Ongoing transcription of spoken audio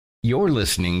You're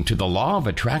listening to the Law of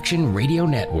Attraction Radio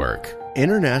Network.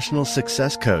 International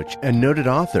success coach and noted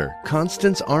author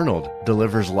Constance Arnold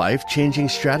delivers life-changing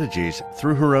strategies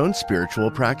through her own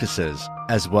spiritual practices,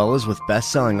 as well as with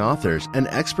best-selling authors and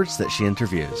experts that she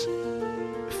interviews.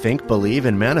 Think, Believe,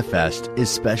 and Manifest is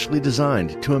specially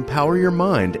designed to empower your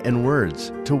mind and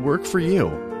words to work for you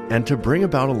and to bring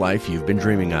about a life you've been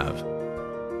dreaming of.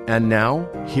 And now,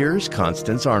 here's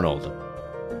Constance Arnold.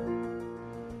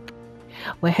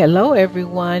 Well, hello,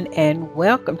 everyone, and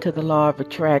welcome to the Law of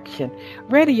Attraction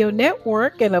Radio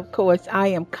Network. And of course, I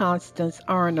am Constance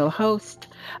Arnold, host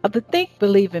of the Think,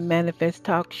 Believe, and Manifest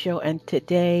talk show. And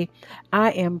today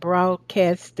I am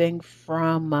broadcasting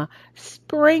from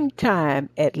Springtime,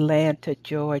 Atlanta,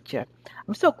 Georgia.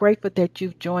 I'm so grateful that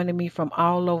you've joined me from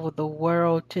all over the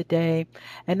world today.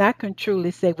 And I can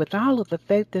truly say, with all of the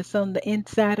faith that's on the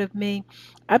inside of me,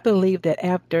 I believe that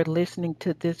after listening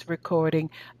to this recording,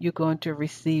 you're going to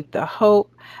receive the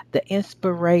hope, the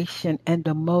inspiration, and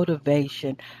the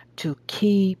motivation to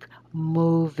keep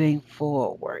moving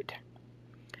forward.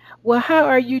 Well, how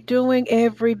are you doing,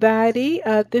 everybody?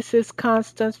 This is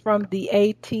Constance from the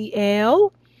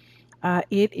ATL.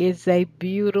 It is a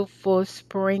beautiful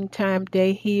springtime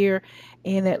day here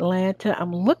in Atlanta.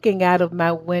 I'm looking out of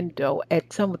my window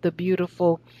at some of the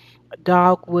beautiful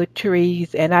dogwood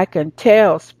trees, and I can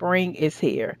tell spring is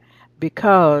here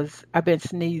because I've been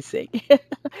sneezing.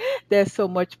 There's so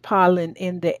much pollen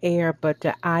in the air, but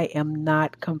I am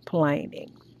not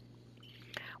complaining.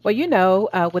 Well,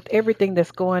 with everything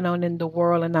that's going on in the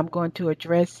world, and I'm going to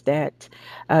address that,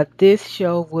 this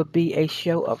show will be a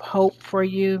show of hope for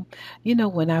you.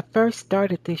 When I first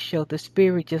started this show, the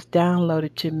Spirit just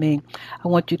downloaded to me. I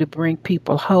want you to bring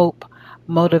people hope,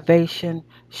 motivation,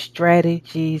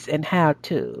 strategies, and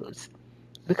how-tos.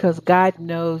 Because God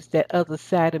knows that other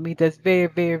side of me that's very,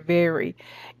 very, very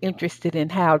interested in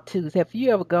how-tos. Have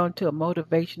you ever gone to a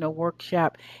motivational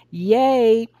workshop?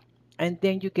 Yay! And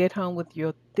then you get home with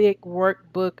your thick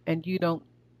workbook and you don't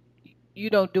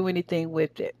do anything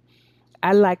with it.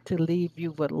 I like to leave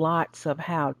you with lots of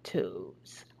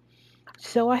how-tos.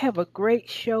 So I have a great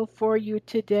show for you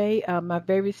today. My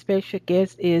very special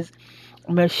guest is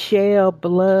Michele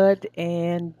Blood,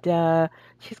 and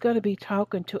she's going to be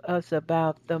talking to us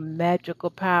about the magical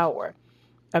power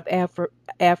of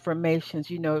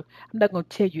affirmations. I'm not going to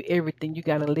tell you everything. You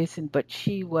got to listen, but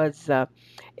she was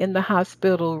in the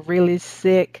hospital really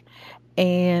sick,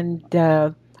 and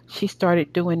she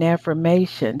started doing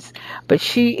affirmations. But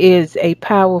she is a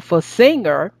powerful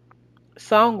singer,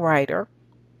 songwriter,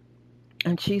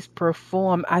 and she's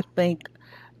performed, I think,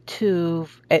 to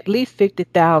at least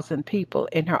 50,000 people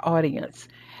in her audience.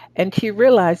 And she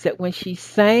realized that when she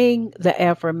sang the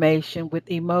affirmation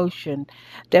with emotion,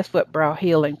 that's what brought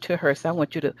healing to her. So I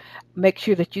want you to make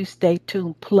sure that you stay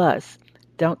tuned. Plus,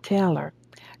 don't tell her.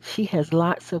 She has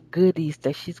lots of goodies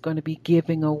that she's going to be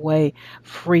giving away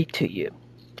free to you.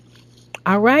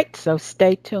 All right, so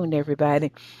stay tuned,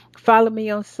 everybody. Follow me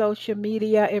on social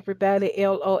media, everybody,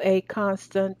 LOA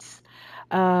Constance.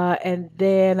 And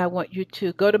then I want you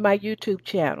to go to my YouTube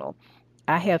channel.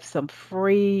 I have some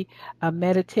free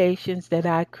meditations that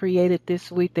I created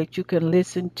this week that you can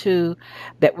listen to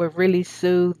that will really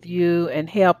soothe you and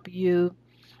help you.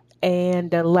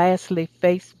 And lastly,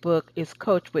 Facebook is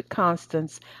Coach with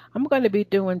Constance. I'm going to be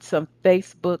doing some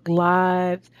Facebook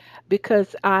Lives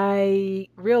because I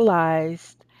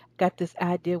realized, got this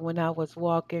idea when I was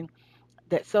walking,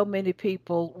 that so many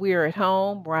people, we're at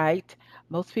home, right?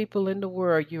 Most people in the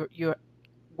world, you're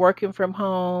working from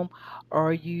home,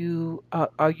 or you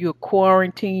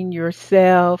quarantine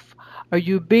yourself, are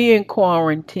you being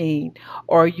quarantined,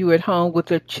 or are you at home with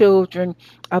the children,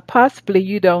 possibly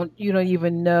you don't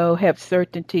even know, have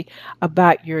certainty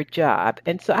about your job.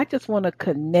 And so I just want to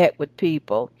connect with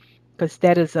people because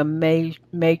that is a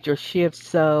major shift.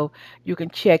 So you can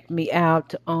check me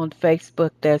out on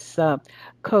Facebook. That's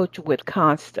Coach with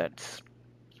Constance.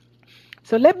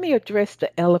 So let me address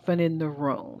the elephant in the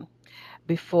room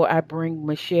before I bring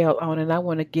Michele on, and I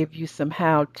want to give you some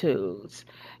how-tos.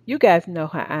 You guys know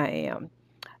how I am.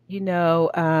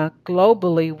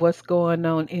 Globally, what's going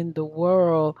on in the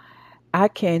world, I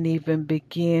can't even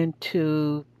begin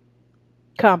to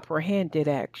comprehend it,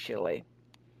 actually.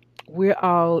 We're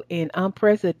all in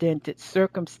unprecedented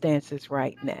circumstances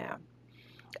right now.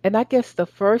 And I guess the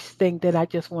first thing that I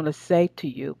just want to say to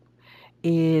you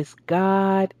is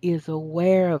God is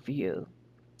aware of you.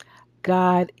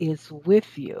 God is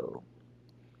with you.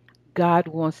 God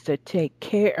wants to take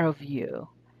care of you.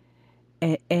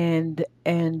 And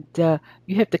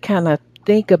you have to kind of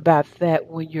think about that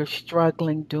when you're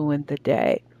struggling during the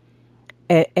day.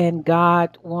 and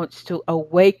God wants to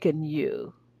awaken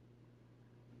you,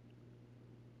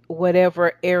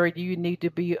 whatever area you need to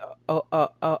be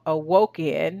awoke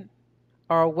in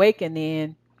or awaken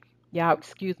in, y'all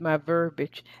excuse my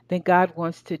verbiage, then God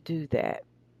wants to do that.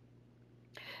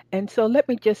 And so let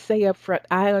me just say up front,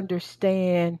 I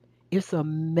understand it's a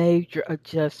major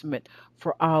adjustment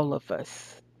for all of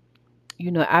us.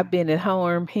 I've been at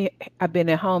home here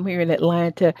in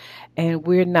Atlanta, and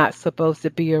we're not supposed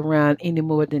to be around any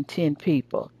more than 10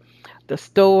 people. The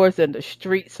stores and the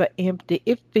streets are empty.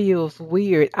 It feels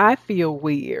weird. I feel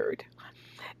weird.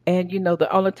 And the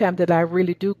only time that I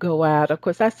really do go out, of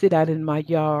course, I sit out in my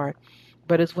yard,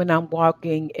 but it's when I'm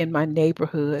walking in my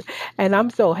neighborhood. And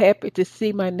I'm so happy to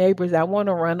see my neighbors. I want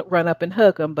to run up and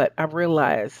hug them, but I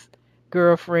realize,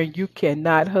 girlfriend, you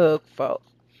cannot hug folks.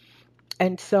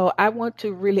 And so I want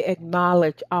to really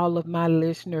acknowledge all of my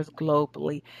listeners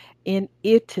globally. In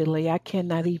Italy, I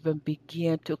cannot even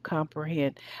begin to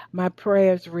comprehend. My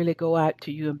prayers really go out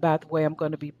to you. And by the way, I'm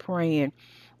going to be praying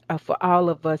for all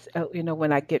of us,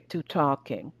 when I get to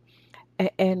talking.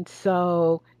 And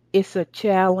so it's a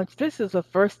challenge. This is the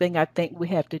first thing I think we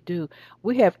have to do.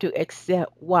 We have to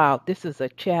accept, wow, this is a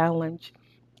challenge.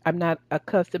 I'm not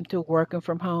accustomed to working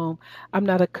from home. I'm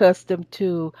not accustomed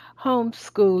to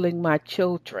homeschooling my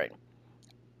children.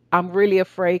 I'm really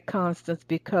afraid, Constance,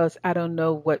 because I don't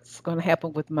know what's going to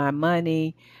happen with my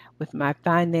money, with my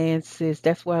finances.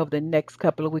 That's why over the next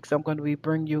couple of weeks, I'm going to be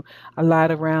bringing you a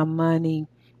lot around money.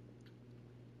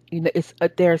 It's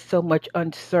there's so much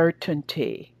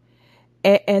uncertainty.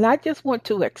 And I just want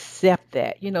to accept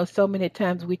that. So many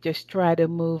times we just try to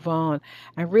move on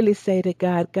and really say to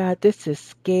God, God, this is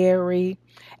scary.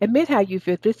 Admit how you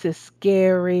feel. This is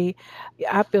scary.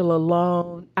 I feel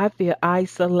alone. I feel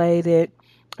isolated.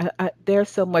 There's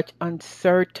so much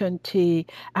uncertainty.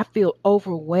 I feel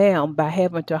overwhelmed by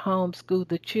having to homeschool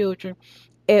the children.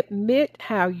 Admit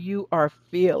how you are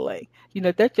feeling.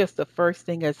 That's just the first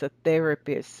thing as a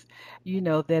therapist,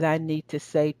 that I need to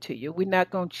say to you. We're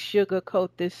not going to sugarcoat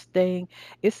this thing.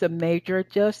 It's a major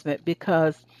adjustment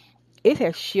because it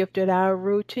has shifted our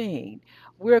routine.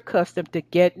 We're accustomed to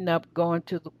getting up, going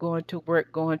to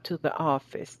work, going to the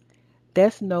office.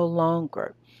 That's no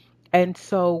longer. And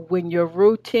so when your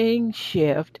routine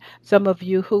shift, some of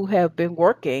you who have been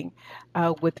working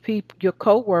with people, your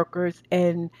coworkers,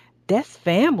 and that's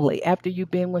family. After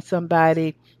you've been with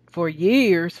somebody for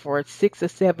years, for 6 or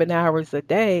 7 hours a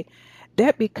day,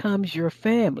 that becomes your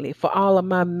family. For all of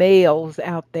my males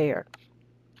out there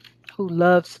who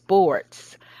love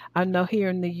sports, I know here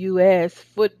in the U.S.,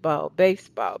 football,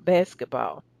 baseball,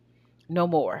 basketball, no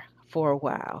more for a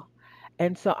while.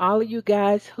 And so all of you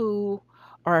guys who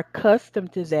are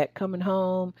accustomed to that, coming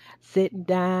home, sitting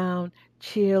down,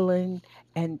 chilling,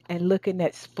 and looking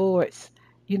at sports,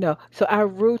 so our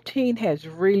routine has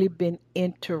really been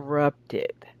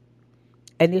interrupted.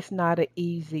 And it's not an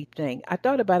easy thing. I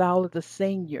thought about all of the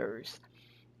seniors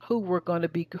who are going to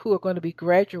be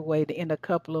graduating in a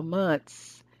couple of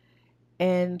months,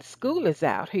 and school is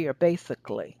out here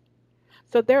basically.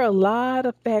 So there are a lot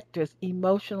of factors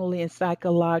emotionally and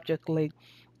psychologically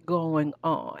going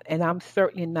on, and I'm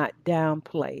certainly not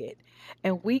downplay it.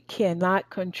 And we cannot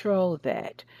control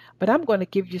that. But I'm going to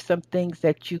give you some things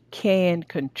that you can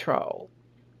control.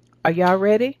 Are y'all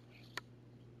ready?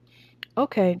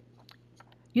 Okay.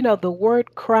 The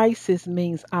word crisis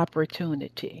means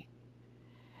opportunity.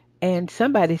 And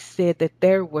somebody said that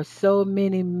there were so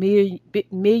many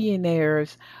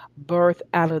millionaires birthed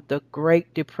out of the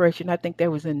Great Depression. I think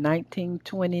that was in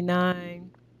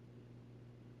 1929.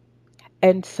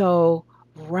 And so,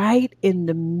 right in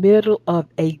the middle of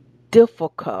a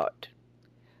difficult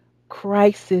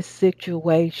crisis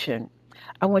situation,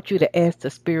 I want you to ask the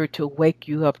Spirit to wake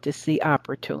you up to see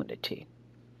opportunity.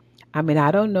 I mean,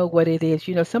 I don't know what it is.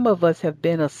 Some of us have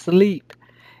been asleep,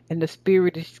 and the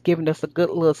Spirit is giving us a good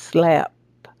little slap.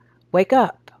 Wake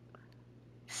up.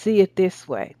 See it this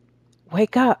way.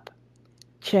 Wake up.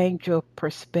 Change your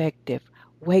perspective.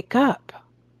 Wake up.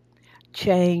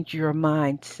 Change your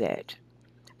mindset.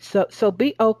 So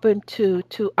be open to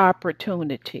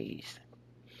opportunities.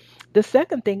 The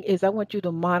second thing is I want you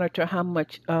to monitor how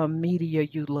much media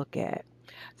you look at.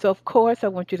 So of course I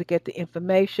want you to get the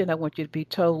information. I want you to be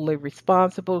totally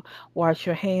responsible. Wash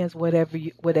your hands, whatever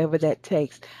that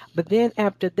takes. But then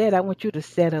after that, I want you to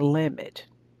set a limit.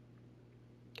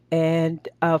 And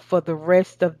for the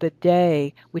rest of the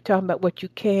day, we're talking about what you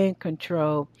can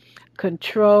control.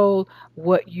 Control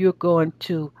what you're going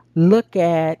to look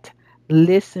at,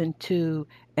 listen to,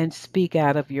 and speak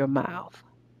out of your mouth.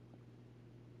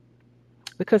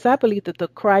 Because I believe that the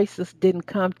crisis didn't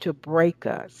come to break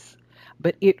us,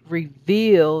 but it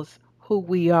reveals who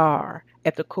we are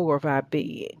at the core of our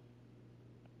being.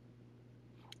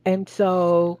 And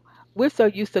so we're so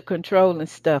used to controlling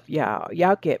stuff, y'all.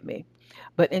 Y'all get me.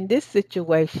 But in this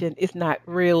situation, it's not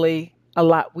really a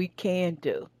lot we can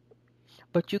do.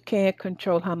 But you can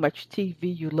control how much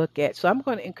TV you look at. So I'm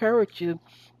going to encourage you,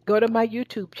 go to my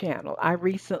YouTube channel. I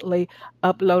recently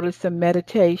uploaded some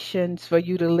meditations for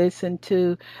you to listen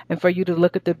to and for you to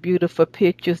look at the beautiful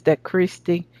pictures that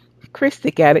Christy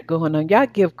got it going on. Y'all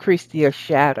give Christy a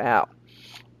shout out.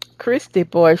 Christy,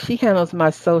 boy, she handles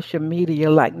my social media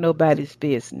like nobody's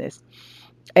business.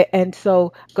 And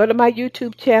so go to my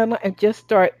YouTube channel and just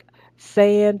start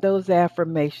saying those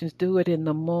affirmations. Do it in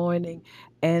the morning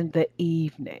and the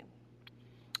evening.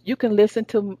 You can listen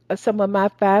to some of my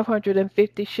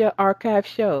 550 archive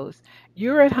shows.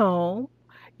 You're at home.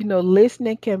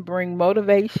 Listening can bring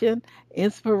motivation,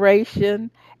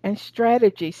 inspiration, and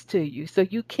strategies to you. So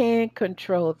you can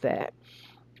control that.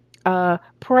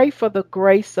 Pray for the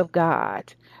grace of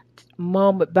God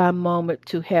moment by moment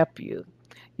to help you.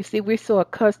 You see, we're so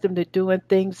accustomed to doing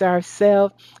things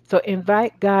ourselves. So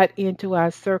invite God into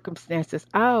our circumstances.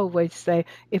 I always say,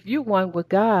 if you're one with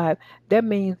God, that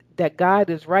means that God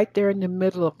is right there in the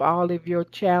middle of all of your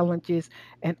challenges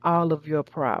and all of your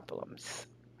problems.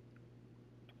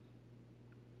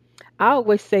 I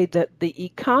always say that the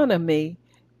economy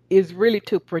is really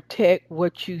to protect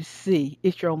what you see.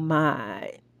 It's your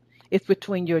mind. It's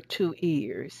between your two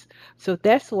ears. So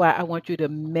that's why I want you to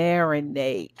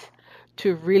marinate,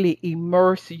 to really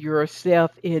immerse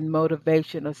yourself in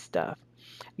motivational stuff.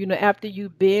 After you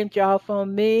binge off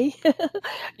on me,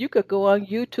 you could go on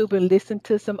YouTube and listen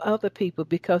to some other people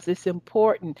because it's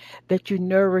important that you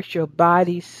nourish your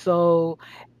body, soul,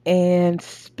 and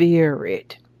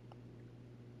spirit.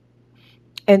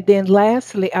 And then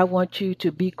lastly, I want you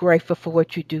to be grateful for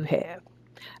what you do have.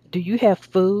 Do you have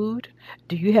food?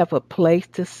 Do you have a place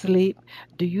to sleep?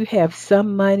 Do you have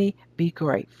some money? Be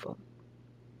grateful.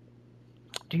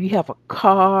 Do you have a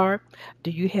car?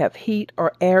 Do you have heat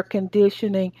or air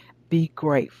conditioning? Be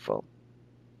grateful.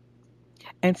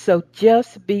 And so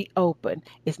just be open.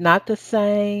 It's not the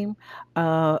same,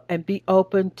 and be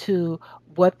open to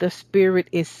what the Spirit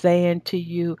is saying to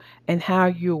you and how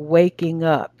you're waking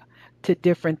up to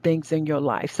different things in your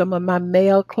life. Some of my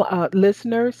male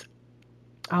listeners,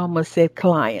 I almost said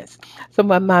clients.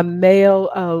 Some of my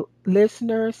male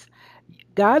listeners,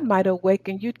 God might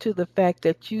awaken you to the fact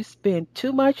that you spend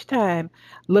too much time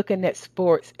looking at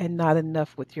sports and not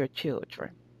enough with your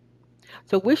children.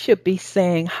 So we should be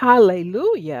saying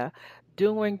hallelujah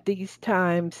during these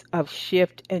times of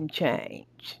shift and change.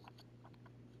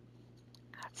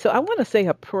 So I want to say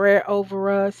a prayer over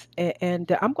us,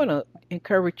 and I'm going to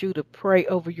encourage you to pray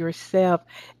over yourself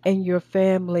and your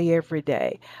family every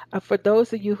day. For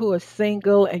those of you who are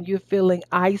single and you're feeling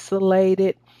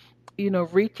isolated,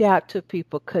 reach out to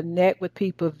people, connect with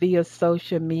people via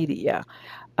social media.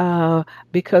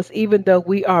 Because even though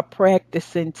we are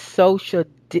practicing social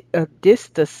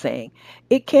distancing,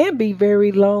 it can be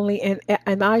very lonely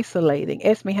and isolating.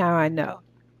 Ask me how I know.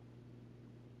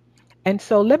 And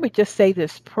so let me just say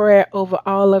this prayer over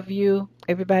all of you.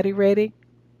 Everybody ready?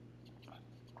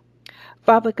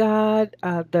 Father God,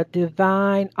 the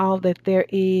divine, all that there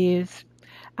is,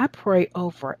 I pray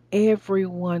over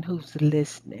everyone who's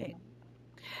listening.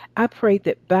 I pray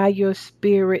that by your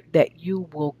spirit that you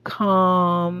will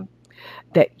calm,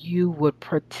 that you would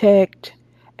protect,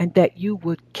 and that you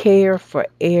would care for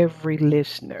every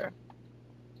listener.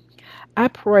 I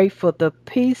pray for the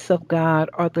peace of God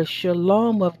or the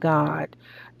shalom of God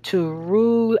to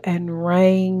rule and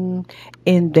reign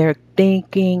in their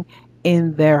thinking,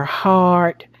 in their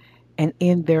heart, and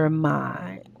in their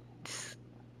minds.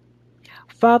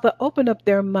 Father, open up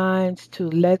their minds to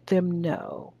let them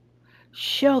know,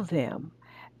 show them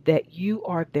that you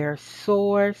are their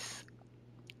source,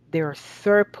 their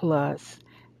surplus,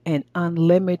 and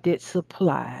unlimited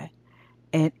supply,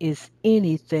 and is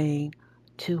anything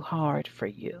too hard for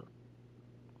you?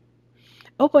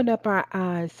 Open up our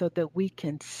eyes so that we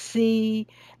can see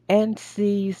and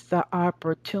seize the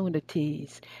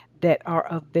opportunities that are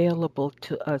available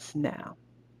to us now.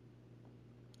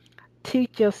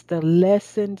 Teach us the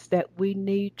lessons that we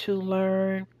need to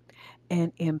learn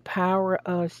and empower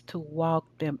us to walk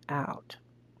them out.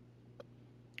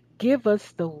 Give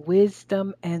us the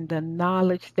wisdom and the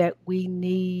knowledge that we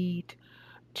need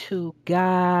to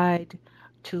guide,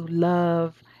 to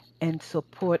love, and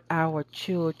support our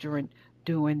children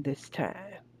during this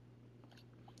time.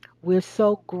 We're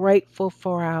so grateful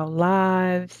for our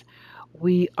lives.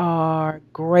 We are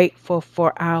grateful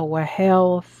for our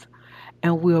health,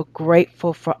 and we're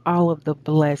grateful for all of the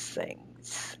blessings.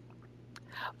 needs.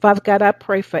 Father God, I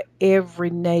pray for every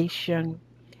nation,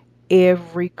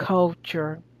 every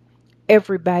culture,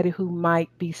 everybody who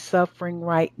might be suffering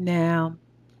right now.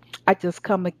 I just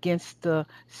come against the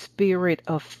spirit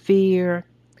of fear,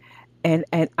 and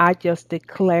I just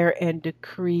declare and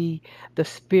decree the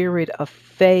spirit of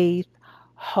faith,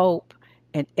 hope,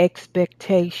 and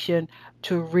expectation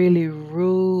to really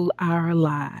rule our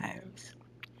lives.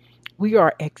 We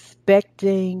are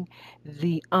expecting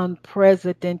the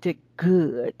unprecedented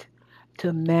good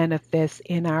to manifest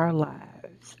in our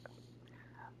lives.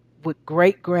 With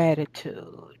great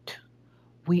gratitude,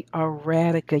 we are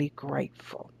radically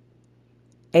grateful.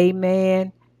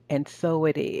 Amen. And so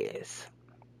it is.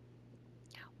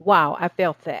 Wow, I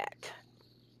felt that.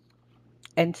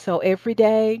 And so every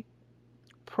day,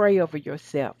 pray over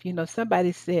yourself.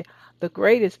 Somebody said the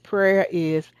greatest prayer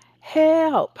is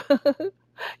help.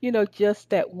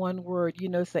 Just that one word.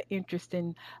 It's an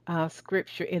interesting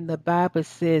scripture in the Bible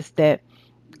says that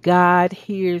God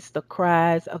hears the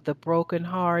cries of the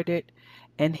brokenhearted,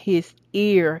 and his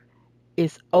ear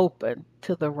is open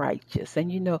to the righteous.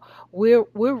 And we're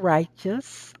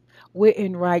righteous. We're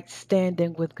in right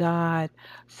standing with God.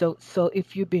 So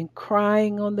if you've been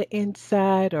crying on the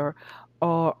inside or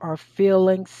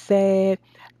feeling sad,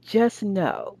 just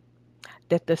know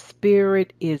that the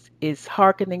Spirit is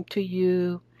hearkening to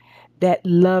you. That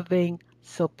loving,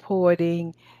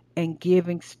 supporting, and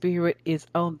giving spirit is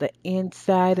on the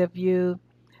inside of you.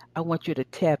 I want you to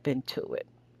tap into it.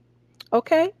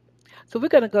 Okay? So we're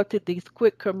going to go to these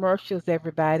quick commercials,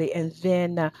 everybody, and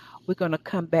then we're going to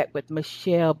come back with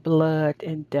Michelle Blood,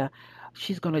 and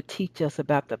she's going to teach us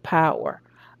about the power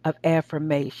of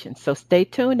affirmation. So stay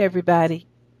tuned, everybody.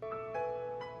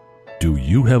 Do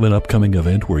you have an upcoming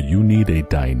event where you need a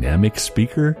dynamic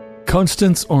speaker?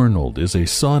 Constance Arnold is a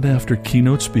sought-after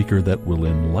keynote speaker that will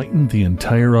enlighten the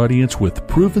entire audience with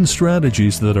proven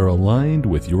strategies that are aligned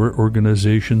with your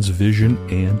organization's vision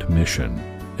and mission.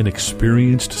 An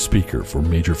experienced speaker for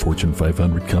major Fortune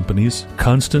 500 companies,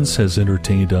 Constance has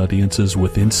entertained audiences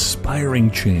with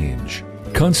inspiring change.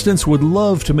 Constance would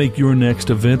love to make your next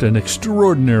event an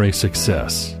extraordinary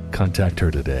success. Contact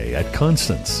her today at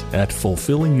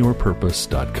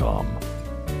constance@fulfillingyourpurpose.com.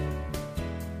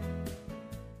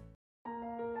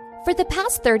 For the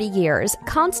past 30 years,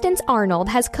 Constance Arnold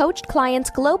has coached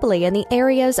clients globally in the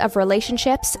areas of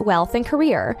relationships, wealth, and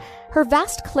career. Her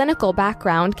vast clinical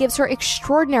background gives her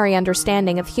extraordinary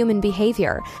understanding of human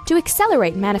behavior to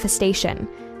accelerate manifestation.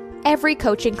 Every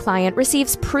coaching client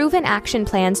receives proven action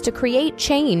plans to create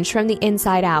change from the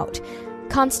inside out.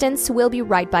 Constance will be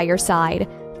right by your side.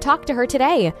 Talk to her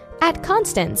today at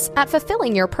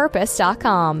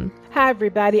constance@fulfillingyourpurpose.com. Hi,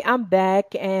 everybody. I'm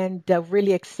back and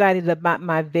really excited about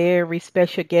my very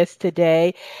special guest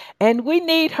today. And we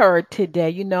need her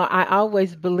today. I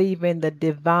always believe in the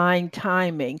divine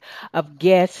timing of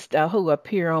guests who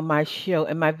appear on my show.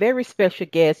 And my very special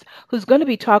guest, who's going to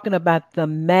be talking about the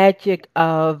magic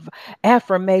of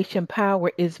affirmation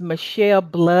power, is Michele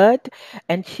Blood.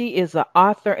 And she is an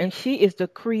author and she is the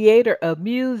creator of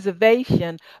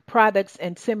Musivation products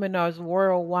and seminars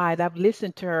worldwide. I've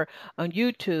listened to her on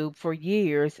YouTube for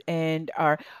years, and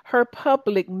her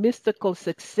public mystical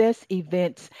success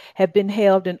events have been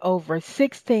held in over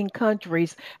 16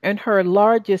 countries, and her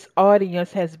largest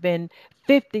audience has been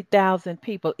 50,000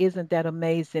 people. Isn't that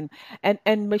amazing?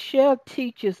 And Michelle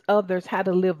teaches others how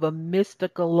to live a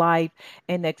mystical life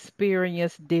and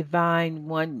experience divine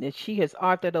oneness. She has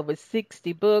authored over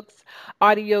 60 books,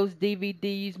 audios,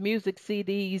 DVDs, music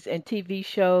CDs, and TV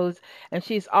shows. And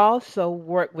she's also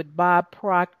worked with Bob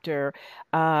Proctor.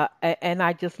 And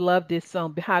I just love this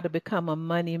song, How to Become a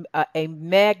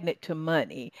Magnet to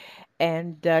Money.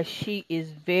 And she is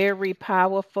very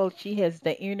powerful. She has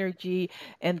the energy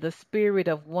and the spirit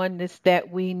of oneness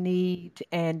that we need.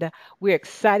 And we're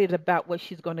excited about what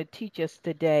she's going to teach us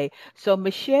today. So,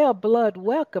 Michele Blood,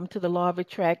 welcome to the Law of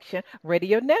Attraction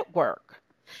Radio Network.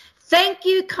 Thank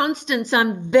you, Constance.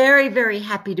 I'm very, very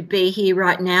happy to be here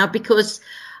right now because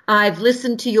I've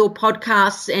listened to your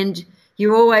podcasts and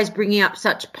you're always bringing up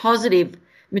such positive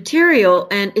material,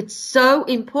 and it's so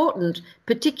important,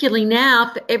 particularly now,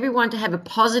 for everyone to have a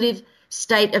positive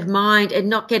state of mind and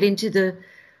not get into the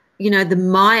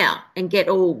mire and get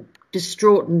all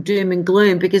distraught and doom and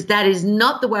gloom, because that is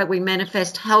not the way we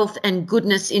manifest health and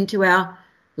goodness into our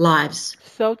lives.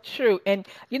 So true. And,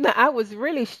 I was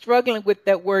really struggling with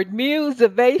that word,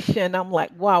 musivation. I'm like,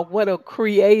 wow, what a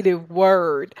creative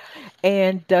word.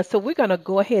 And so we're going to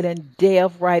go ahead and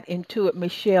delve right into it,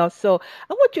 Michele. So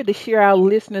I want you to share our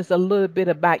listeners a little bit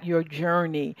about your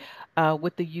journey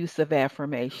with the use of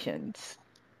affirmations.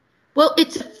 Well,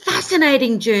 it's a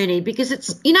fascinating journey because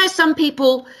it's, some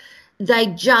people, they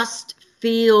just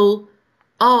feel,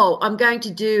 oh, I'm going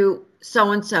to do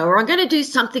so-and-so, or I'm going to do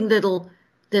something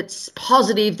that's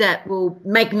positive, that will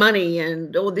make money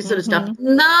and all this sort of stuff.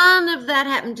 None of that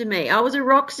happened to me. I was a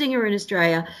rock singer in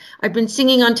Australia. I'd been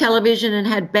singing on television and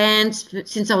had bands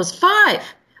since I was 5. I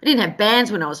didn't have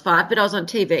bands when I was 5, but I was on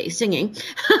TV singing.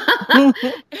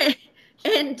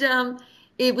 and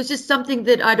it was just something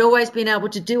that I'd always been able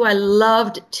to do. I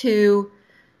loved to,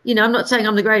 I'm not saying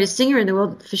I'm the greatest singer in the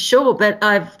world for sure, but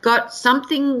I've got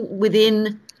something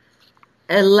within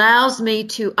allows me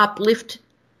to uplift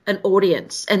an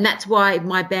audience, and that's why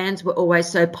my bands were always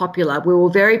so popular. We were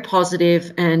very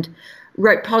positive and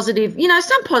wrote positive,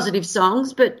 some positive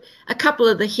songs, but a couple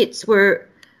of the hits were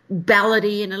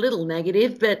ballady and a little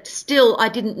negative, but still I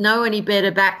didn't know any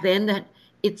better back then that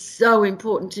it's so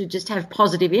important to just have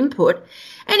positive input.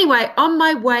 Anyway, on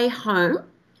my way home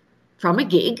from a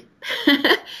gig,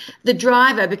 the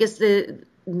driver, because the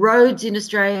roads in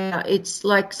Australia, it's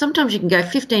like sometimes you can go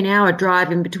 15-hour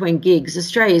drive in between gigs.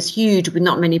 Australia's huge with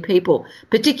not many people,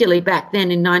 particularly back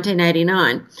then in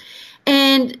 1989.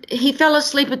 And he fell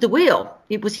asleep at the wheel.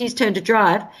 It was his turn to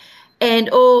drive, and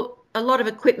a lot of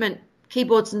equipment,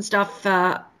 keyboards and stuff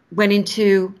went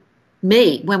into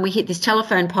me when we hit this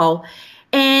telephone pole.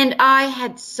 And I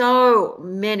had so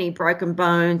many broken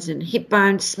bones and hip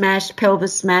bones smashed,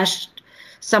 pelvis smashed,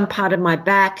 some part of my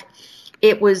back.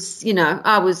 It was,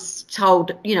 I was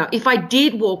told, if I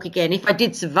did walk again, if I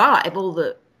did survive all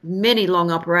the many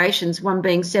long operations, one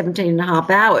being 17 and a half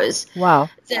hours, wow,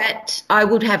 that I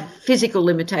would have physical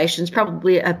limitations,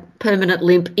 probably a permanent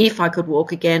limp if I could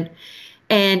walk again,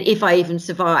 and if I even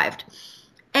survived.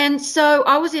 And so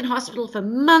I was in hospital for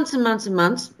months and months and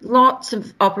months, lots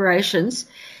of operations.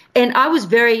 And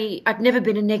I've never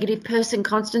been a negative person,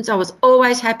 Constance. I was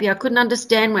always happy. I couldn't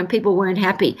understand when people weren't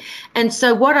happy. And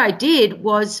so what I did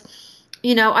was,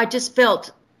 I just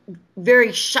felt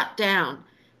very shut down.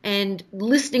 And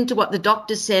listening to what the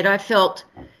doctor said, I felt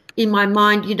in my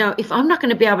mind, if I'm not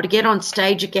going to be able to get on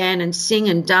stage again and sing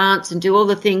and dance and do all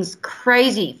the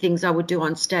crazy things I would do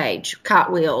on stage,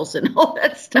 cartwheels and all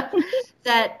that stuff,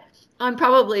 that I'm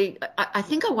probably, I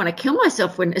think I want to kill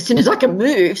myself as soon as I can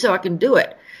move so I can do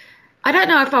it. I don't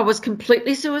know if I was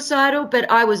completely suicidal,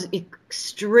 but I was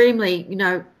extremely,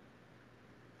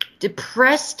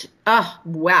 depressed. Oh,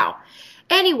 wow.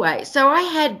 Anyway, so I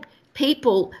had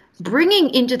people bringing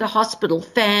into the hospital,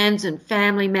 fans and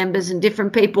family members and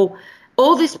different people,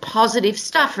 all this positive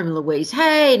stuff from Louise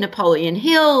Hay, Napoleon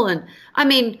Hill. And I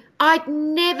mean, I'd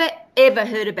never, ever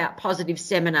heard about positive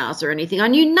seminars or anything. I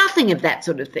knew nothing of that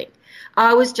sort of thing.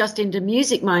 I was just into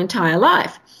music my entire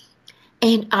life.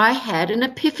 And I had an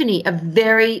epiphany, a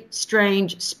very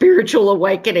strange spiritual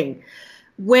awakening.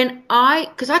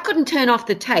 Because I couldn't turn off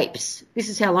the tapes. This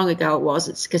is how long ago it was.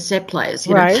 It's cassette players.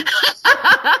 Right.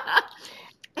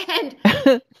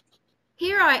 And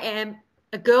here I am,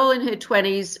 a girl in her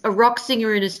 20s, a rock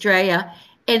singer in Australia,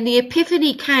 and the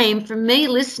epiphany came from me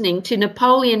listening to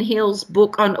Napoleon Hill's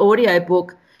book on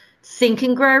audiobook, Think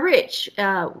and Grow Rich.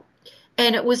 And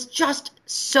it was just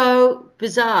so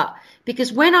bizarre.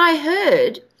 Because when I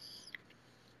heard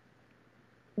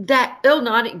that Earl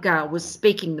Nightingale was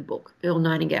speaking the book, Earl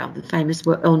Nightingale, the famous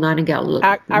Earl Nightingale.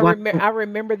 I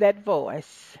remember that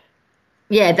voice.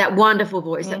 Yeah, that wonderful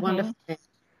voice, that wonderful.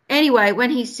 Anyway,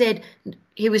 when he said,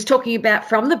 he was talking about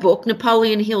from the book,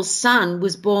 Napoleon Hill's son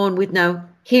was born with no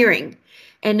hearing.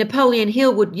 And Napoleon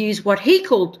Hill would use what he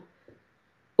called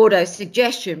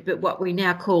autosuggestion, but what we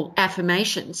now call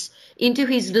affirmations, into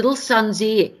his little son's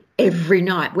ear every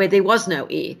night where there was no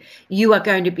ear. You are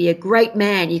going to be a great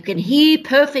man. You can hear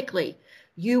perfectly.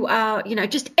 You are,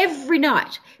 just every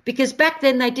night. Because back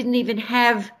then they didn't even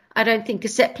have, I don't think,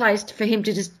 cassette players for him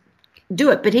to just do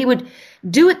it. But he would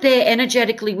do it there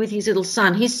energetically with his little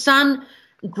son. His son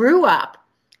grew up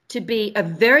to be a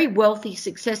very wealthy,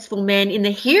 successful man in the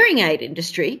hearing aid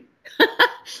industry.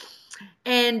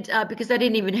 And because they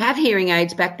didn't even have hearing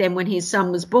aids back then when his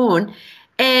son was born,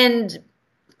 and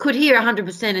could hear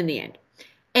 100% in the end.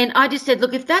 And I just said,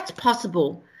 look, if that's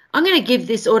possible, I'm going to give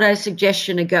this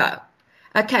auto-suggestion a go.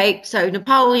 Okay, so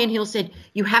Napoleon Hill said,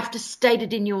 you have to state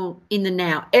it in the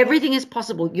now. Everything is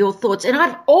possible, your thoughts. And I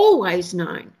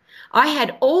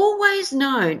had always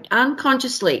known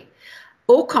unconsciously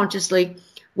or consciously,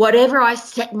 whatever I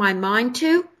set my mind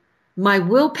to, my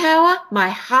willpower, my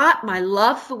heart, my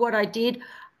love for what I did,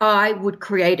 I would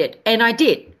create it. And I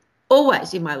did.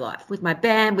 Always in my life, with my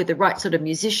band, with the right sort of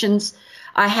musicians.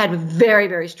 I had very,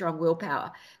 very strong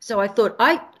willpower. So I thought,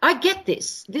 I get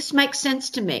this. This makes sense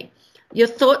to me. Your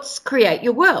thoughts create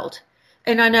your world.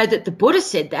 And I know that the Buddha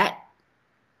said that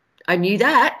I knew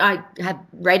that. I have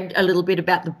read a little bit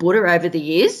about the Buddha over the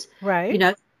years. You Right.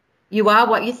 know, you are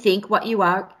what you think, what you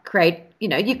are,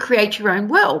 you create your own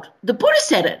world. The Buddha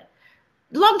said it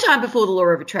long time before the law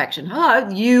of attraction. Hello,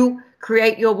 you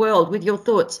create your world with your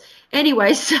thoughts.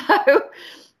 Anyway, so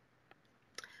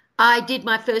I did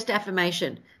my first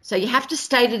affirmation. So you have to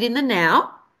state it in the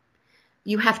now,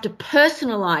 you have to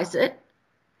personalize it,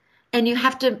 and you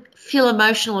have to feel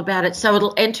emotional about it so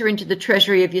it'll enter into the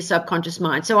treasury of your subconscious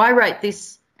mind. So I wrote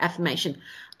this affirmation: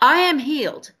 I am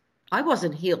healed. I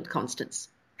wasn't healed, Constance.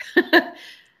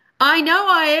 I know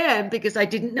I am because I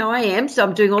didn't know I am. So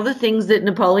I'm doing all the things that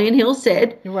Napoleon Hill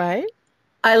said. Right.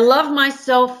 I love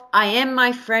myself. I am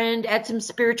my friend. Add some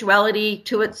spirituality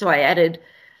to it. So I added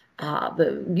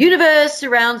the universe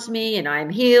surrounds me and I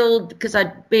am healed because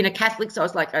I'd been a Catholic. So I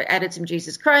was like, I added some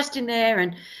Jesus Christ in there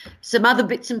and some other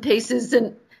bits and pieces.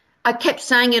 And I kept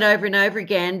saying it over and over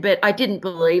again, but I didn't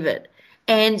believe it.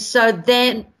 And so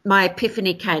then my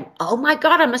epiphany came. Oh, my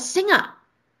God, I'm a singer.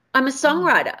 I'm a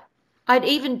songwriter. I'd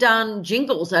even done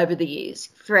jingles over the years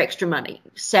for extra money,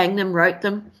 sang them, wrote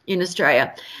them in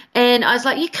Australia. And I was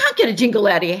like, you can't get a jingle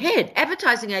out of your head.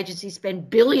 Advertising agencies spend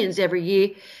billions every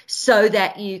year so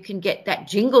that you can get that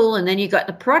jingle and then you got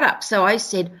the product. So I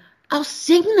said, I'll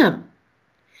sing them.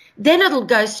 Then it'll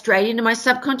go straight into my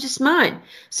subconscious mind.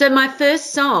 So my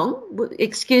first song,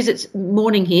 excuse it's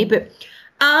morning here, but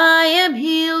I am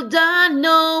healed, I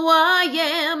know I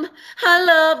am. I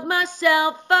love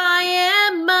myself, I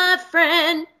am my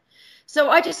friend. So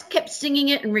I just kept singing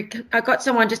it, and I got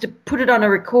someone just to put it on a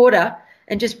recorder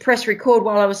and just press record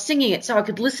while I was singing it so I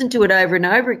could listen to it over and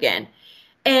over again.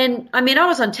 And, I mean, I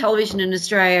was on television in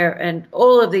Australia and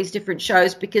all of these different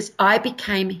shows because I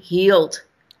became healed.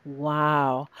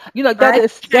 Wow.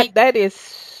 That is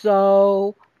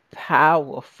so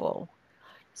powerful.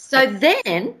 So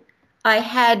then I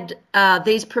had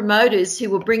these promoters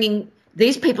who were bringing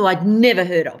these people I'd never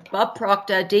heard of, Bob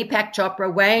Proctor, Deepak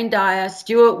Chopra, Wayne Dyer,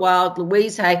 Stuart Wilde,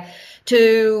 Louise Hay,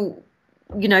 to,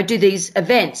 do these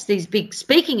events, these big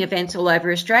speaking events all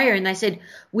over Australia. And they said,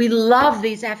 we love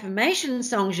these affirmation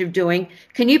songs you're doing.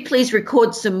 Can you please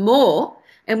record some more?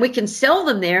 And we can sell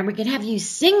them there and we can have you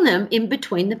sing them in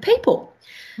between the people.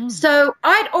 So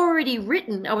I'd already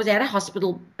written, I was out of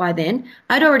hospital by then,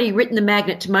 I'd already written the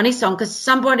Magnet to Money song because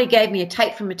somebody gave me a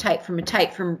tape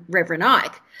from Reverend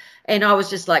Ike. And I was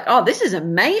just like, oh, this is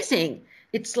amazing.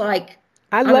 It's like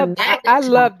I love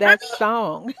that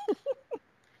song.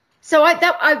 So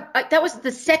that was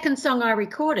the second song I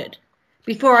recorded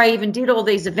before I even did all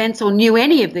these events or knew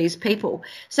any of these people.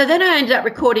 So then I ended up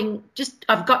recording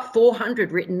I've got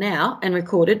 400 written now and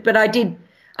recorded, but I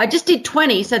just did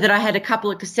 20 so that I had a couple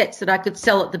of cassettes that I could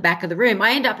sell at the back of the room.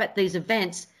 I end up at these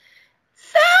events,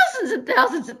 thousands and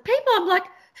thousands of people. I'm like,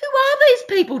 who are these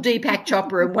people, Deepak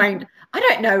Chopra and Wayne? I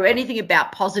don't know anything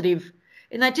about positive.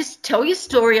 And they just tell your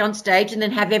story on stage and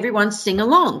then have everyone sing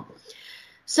along.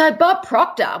 So Bob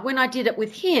Proctor, when I did it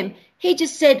with him, he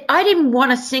just said, I didn't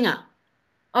want a singer.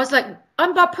 I was like,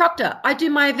 I'm Bob Proctor. I do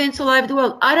my events all over the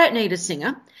world. I don't need a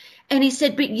singer. And he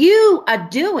said, but you are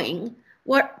doing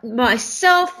what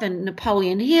myself and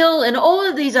Napoleon Hill and all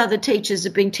of these other teachers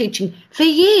have been teaching for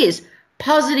years,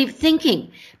 positive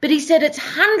thinking. But he said it's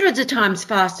hundreds of times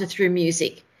faster through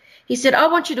music. He said, I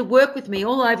want you to work with me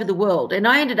all over the world. And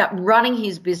I ended up running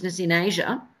his business in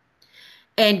Asia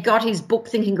and got his book,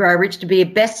 Think and Grow Rich, to be a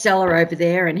bestseller over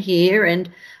there and here. And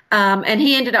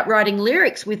he ended up writing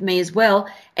lyrics with me as well.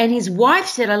 And his wife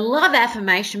said, I love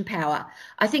affirmation power.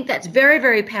 I think that's very,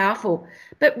 very powerful.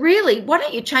 But really, why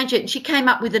don't you change it? And she came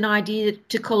up with an idea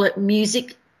to call it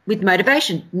music with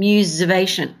motivation,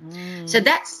 musivation. So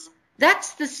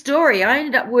that's the story. I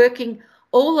ended up working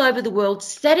all over the world,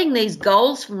 setting these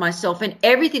goals for myself, and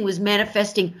everything was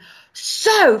manifesting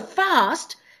so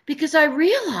fast because I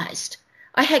realized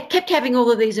I kept having all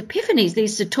of these epiphanies,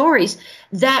 these satoris,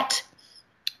 that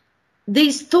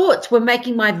these thoughts were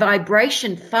making my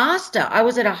vibration faster. I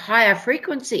was at a higher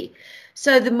frequency.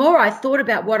 So the more I thought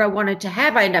about what I wanted to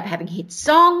have, I ended up having hit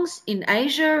songs in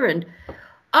Asia and,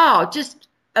 just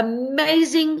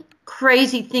amazing,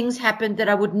 crazy things happened that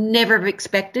I would never have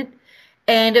expected.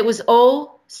 And it was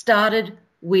all started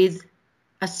with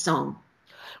a song.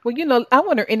 Well, I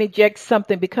want to interject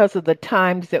something because of the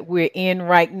times that we're in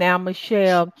right now,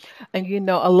 Michelle. And,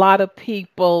 a lot of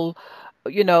people,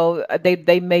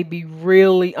 they may be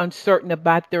really uncertain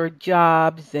about their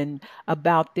jobs and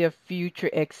about their future,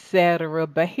 etc.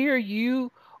 But here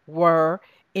you were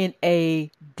in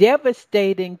a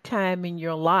devastating time in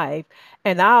your life.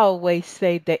 And I always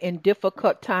say that in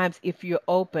difficult times, if you're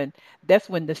open, that's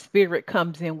when the spirit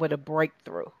comes in with a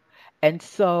breakthrough. And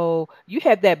so you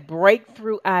had that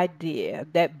breakthrough idea,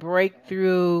 that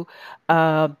breakthrough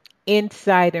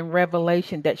insight and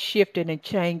revelation that shifted and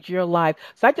changed your life.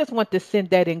 So I just want to send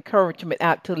that encouragement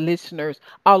out to listeners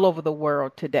all over the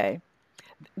world today.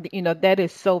 That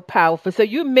is so powerful. So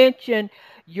you mentioned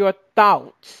your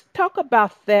thoughts. Talk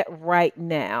about that right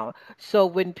now. So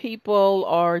when people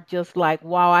are just like,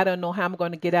 wow, I don't know how I'm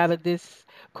going to get out of this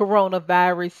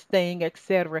coronavirus thing,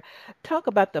 etc. Talk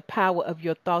about the power of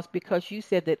your thoughts because you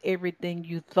said that everything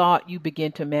you thought you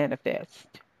begin to manifest.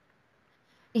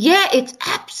 Yeah, it's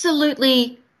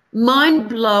absolutely mind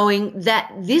blowing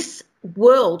that this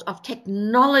world of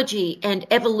technology and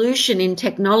evolution in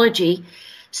technology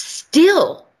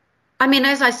still, I mean,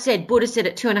 as I said, Buddha said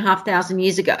it 2,500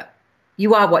 years ago.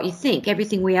 You are what you think.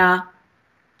 Everything we are,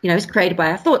 is created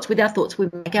by our thoughts. With our thoughts, we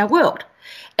make our world.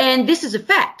 And this is a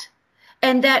fact.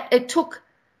 And that it took,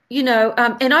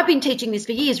 and I've been teaching this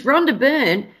for years. Rhonda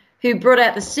Byrne, who brought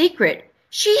out The Secret,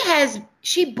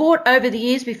 she bought over the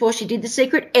years before she did The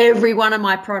Secret every one of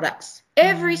my products,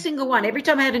 every single one. Every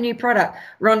time I had a new product,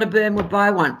 Rhonda Byrne would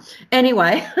buy one.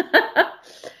 Anyway,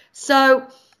 so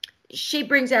she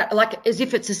brings out like as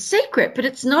if it's a secret, but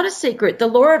it's not a secret. The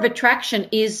law of attraction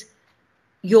is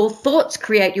your thoughts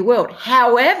create your world.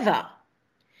 However,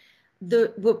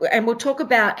 and we'll talk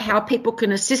about how people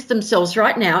can assist themselves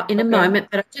right now in a moment,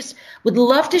 but I just would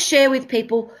love to share with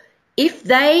people if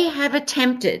they have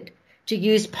attempted to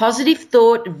use positive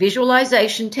thought,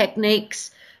 visualization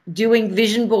techniques, doing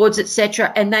vision boards,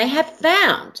 etc., and they have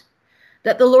found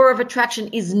that the law of attraction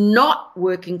is not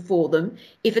working for them.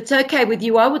 If it's okay with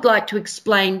you, I would like to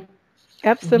explain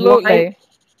absolutely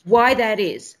why that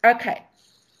is. Okay.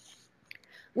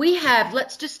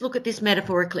 Let's just look at this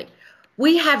metaphorically.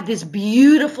 We have this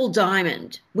beautiful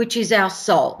diamond, which is our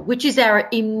soul, which is our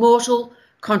immortal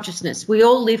consciousness. We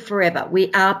all live forever.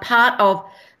 We are part of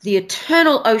the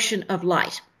eternal ocean of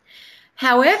light.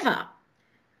 However,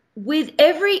 with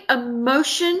every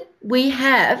emotion we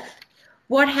have,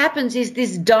 what happens is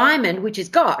this diamond, which is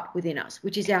God within us,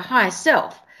 which is our higher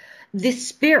self, this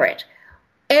spirit,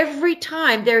 every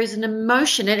time there is an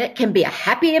emotion, and it can be a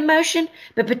happy emotion,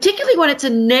 but particularly when it's a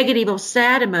negative or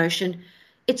sad emotion,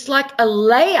 it's like a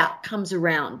layer comes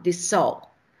around this soul,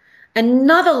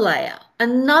 another layer,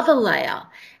 another layer.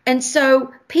 And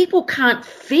so people can't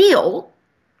feel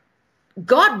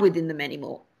God within them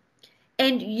anymore.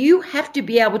 And you have to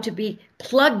be able to be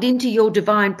plugged into your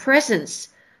divine presence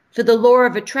for the law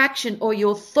of attraction or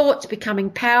your thoughts becoming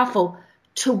powerful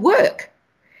to work.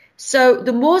 So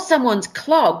the more someone's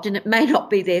clogged, and it may not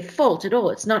be their fault at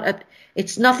all,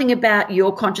 it's nothing about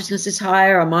your consciousness is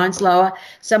higher or mine's lower.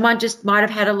 Someone just might have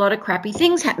had a lot of crappy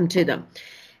things happen to them.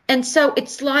 And so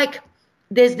it's like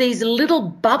there's these little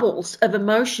bubbles of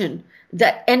emotion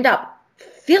that end up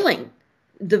filling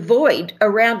the void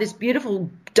around this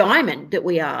beautiful diamond that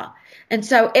we are. And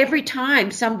so every time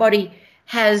somebody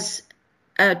has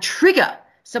a trigger,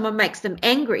 someone makes them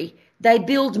angry, they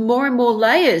build more and more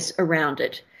layers around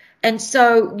it. And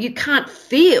so you can't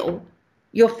feel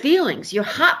your feelings. Your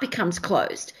heart becomes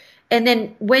closed. And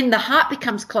then when the heart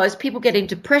becomes closed, people get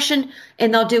into depression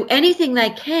and they'll do anything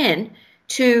they can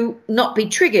to not be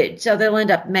triggered. So they'll end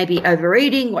up maybe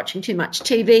overeating, watching too much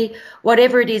TV,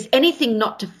 whatever it is, anything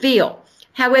not to feel.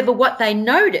 However, what they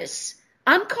notice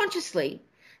unconsciously,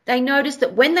 they notice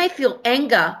that when they feel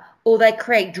anger or they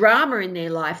create drama in their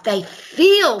life, they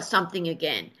feel something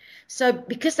again. So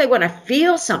because they want to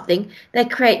feel something, they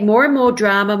create more and more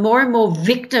drama, more and more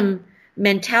victim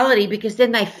mentality, because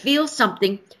then they feel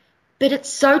something, but it's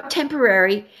so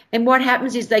temporary. And what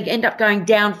happens is they end up going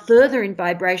down further in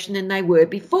vibration than they were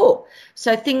before.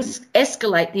 So things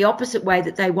escalate the opposite way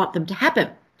that they want them to happen.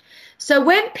 So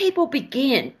when people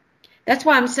begin, that's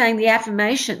why I'm saying the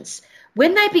affirmations,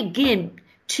 when they begin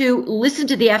to listen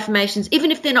to the affirmations,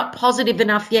 even if they're not positive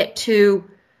enough yet to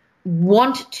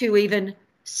want to even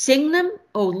sing them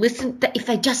or listen, if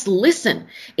they just listen,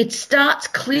 it starts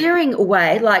clearing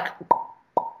away, like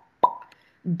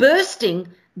bursting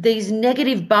these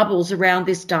negative bubbles around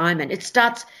this diamond. It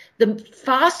starts, the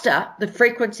faster the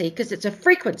frequency, because it's a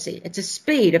frequency, it's a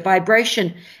speed, a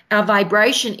vibration. Our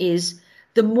vibration is,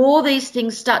 the more these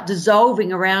things start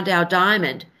dissolving around our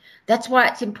diamond. That's why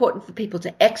it's important for people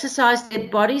to exercise their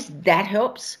bodies. That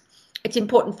helps. It's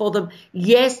important for them,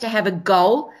 yes, to have a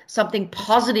goal, something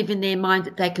positive in their mind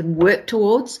that they can work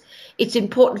towards. It's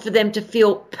important for them to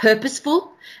feel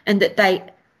purposeful and that they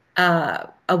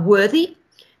are worthy.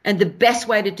 And the best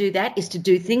way to do that is to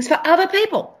do things for other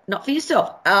people, not for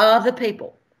yourself, other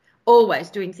people. Always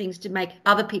doing things to make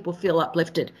other people feel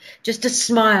uplifted. Just a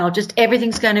smile, just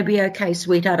everything's going to be okay,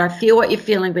 sweetheart. I feel what you're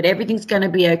feeling, but everything's going to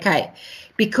be okay.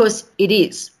 because it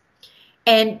is.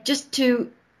 And just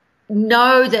to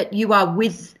know that you are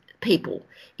with people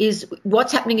is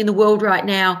what's happening in the world right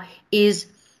now. Is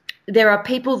there are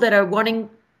people that are wanting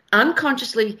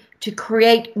unconsciously to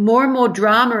create more and more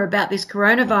drama about this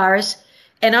coronavirus.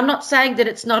 And I'm not saying that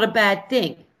it's not a bad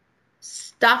thing.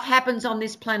 Stuff happens on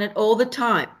this planet all the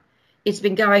time. It's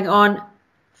been going on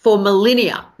for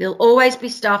millennia. There'll always be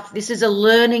stuff. This is a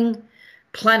learning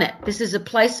planet. This is a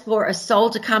place for a soul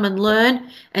to come and learn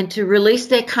and to release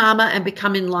their karma and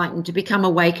become enlightened, to become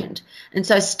awakened. And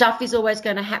so stuff is always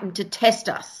going to happen to test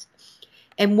us.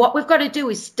 And what we've got to do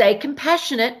is stay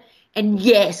compassionate and,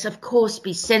 yes, of course,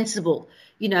 be sensible.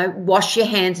 You know, wash your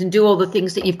hands and do all the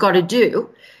things that you've got to do.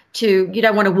 You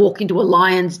don't want to walk into a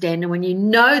lion's den, and when you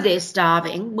know they're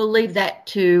starving, we'll leave that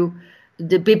to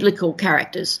the biblical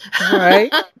characters.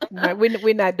 Right. Right.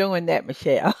 We're not doing that,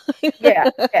 Michele. Yeah,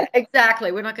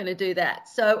 exactly. We're not going to do that.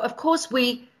 So, of course,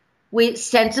 we're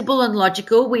sensible and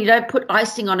logical. We don't put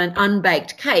icing on an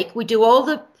unbaked cake. We do all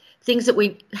the things that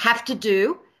we have to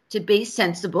do to be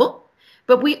sensible,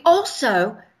 but we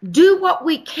also do what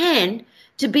we can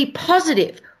to be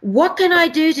positive. What can I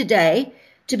do today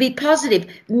to be positive?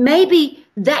 Maybe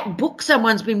that book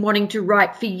someone's been wanting to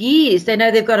write for years, they know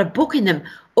they've got a book in them,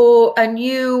 or they're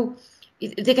going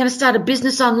to start a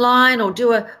business online or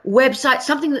do a website,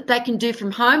 something that they can do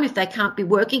from home if they can't be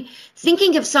working,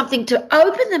 thinking of something to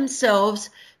open themselves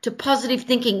to positive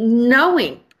thinking,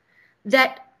 knowing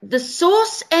that the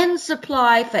source and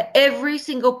supply for every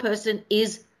single person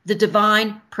is the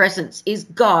divine presence, is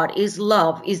God, is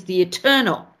love, is the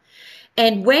eternal.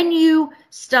 And when you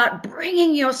start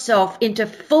bringing yourself into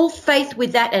full faith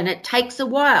with that, and it takes a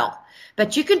while,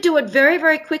 but you can do it very,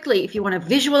 very quickly. If you want to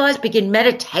visualize, begin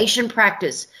meditation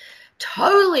practice.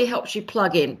 Totally helps you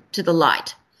plug in to the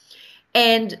light.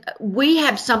 And we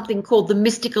have something called the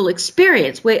mystical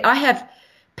experience, where I have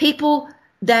people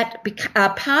that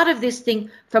are part of this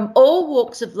thing from all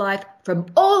walks of life, from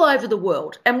all over the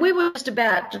world. And we were just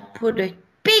about to put a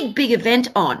big, big event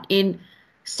on in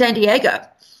San Diego.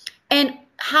 And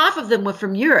half of them were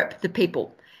from Europe, the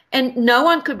people. And no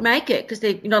one could make it because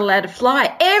they're not allowed to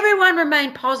fly. Everyone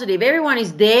remained positive. Everyone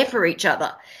is there for each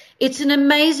other. It's an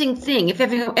amazing thing. If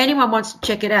anyone wants to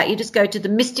check it out, you just go to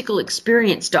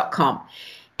themysticalexperience.com.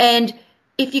 And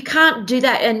if you can't do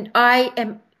that, and I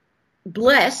am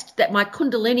blessed that my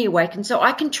Kundalini awakened, so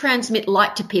I can transmit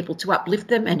light to people to uplift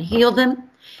them and heal them.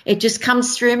 It just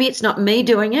comes through me. It's not me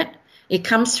doing it. It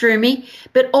comes through me.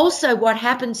 But also what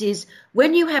happens is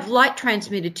when you have light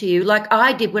transmitted to you, like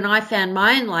I did when I found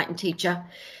my enlightened teacher,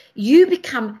 you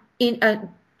become in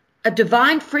a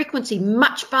divine frequency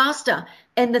much faster.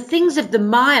 And the things of the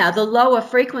Maya, the lower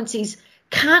frequencies,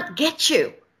 can't get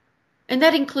you. And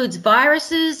that includes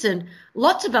viruses and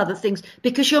lots of other things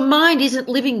because your mind isn't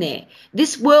living there.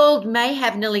 This world may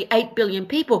have nearly 8 billion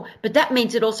people, but that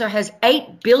means it also has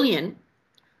 8 billion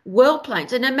world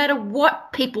planes. And no matter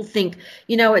what people think,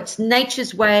 it's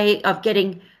nature's way of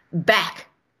getting back.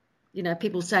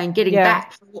 People saying getting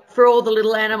back for all the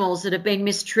little animals that have been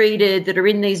mistreated, that are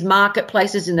in these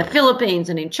marketplaces in the Philippines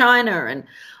and in China and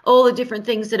all the different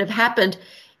things that have happened.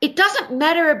 It doesn't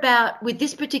matter about, with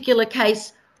this particular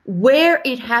case, where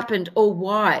it happened or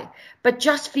why, but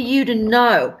just for you to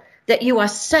know that you are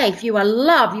safe, you are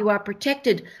loved, you are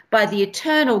protected by the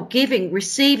eternal giving,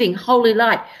 receiving holy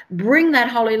light. Bring that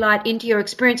holy light into your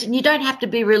experience, and you don't have to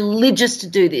be religious to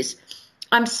do this.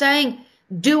 I'm saying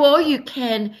do all you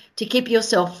can to keep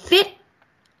yourself fit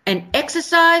and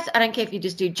exercise. I don't care if you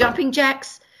just do jumping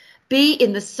jacks. Be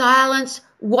in the silence.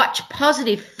 Watch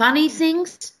positive, funny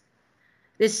things.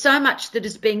 There's so much that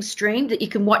is being streamed that you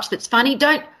can watch that's funny.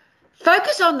 Don't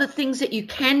focus on the things that you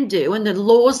can do and the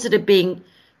laws that are being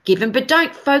given, but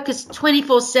don't focus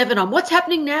 24/7 on what's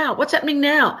happening now. What's happening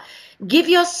now? Give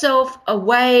yourself a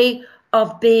way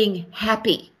of being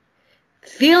happy,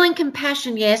 feeling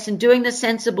compassion, yes, and doing the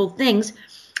sensible things.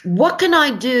 What can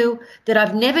I do that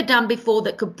I've never done before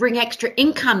that could bring extra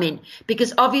income in?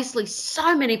 Because obviously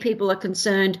so many people are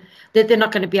concerned that they're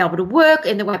not going to be able to work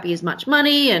and there won't be as much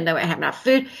money and they won't have enough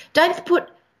food. Don't put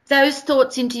those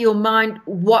thoughts into your mind,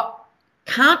 what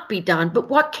can't be done, but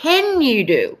what can you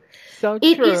do? So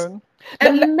It true. is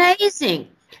amazing.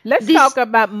 Let's talk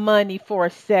about money for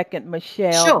a second,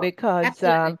 Michele, Sure, because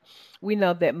absolutely. we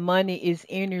know that money is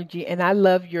energy, and I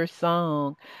love your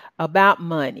song about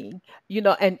money.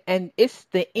 And it's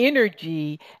the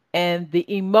energy and the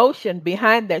emotion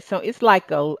behind that song. It's like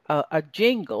a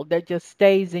jingle that just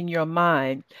stays in your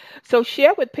mind. So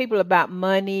share with people about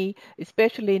money,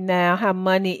 especially now, how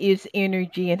money is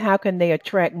energy, and how can they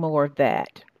attract more of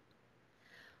that?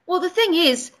 Well, the thing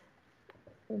is,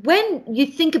 when you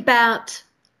think about,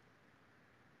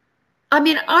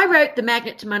 I wrote the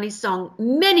Magnet to Money song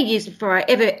many years before I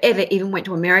ever even went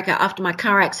to America after my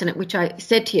car accident, which I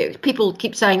said to you. People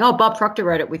keep saying, oh, Bob Proctor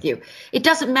wrote it with you. It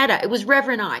doesn't matter. It was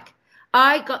Reverend Ike.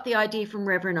 I got the idea from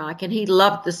Reverend Ike, and he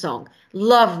loved the song.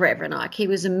 Love Reverend Ike. He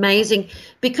was amazing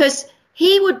because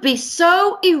he would be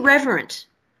so irreverent.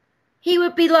 He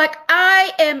would be like,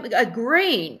 I'm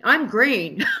green. I'm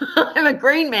a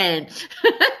green man.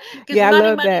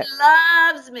 Because money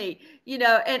loves me,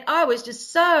 and I was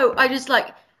just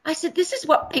I said, this is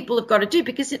what people have got to do,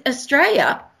 because in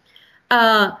Australia,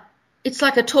 it's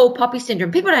like a tall poppy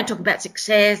syndrome. People don't talk about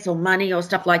success or money or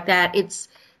stuff like that. It's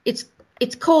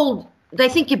called, they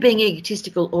think you're being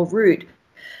egotistical or rude.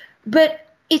 But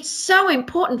it's so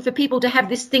important for people to have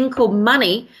this thing called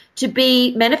money to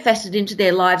be manifested into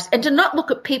their lives, and to not look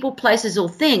at people, places, or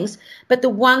things, but the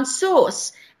one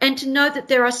source, and to know that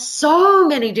there are so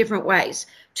many different ways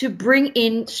to bring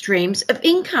in streams of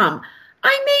income.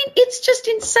 It's just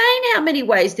insane how many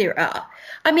ways there are.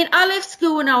 I left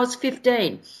school when I was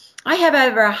 15. I have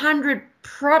over 100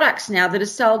 products now that are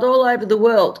sold all over the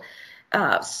world,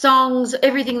 songs,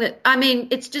 everything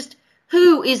it's just,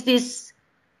 who is this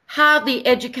hardly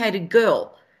educated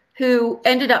girl who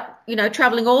ended up,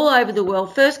 traveling all over the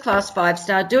world, first class,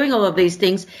 5-star, doing all of these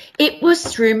things? It was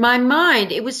through my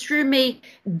mind. It was through me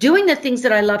doing the things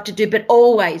that I love to do, but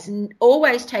always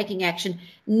taking action,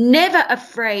 never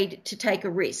afraid to take a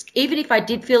risk. Even if I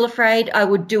did feel afraid, I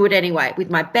would do it anyway, with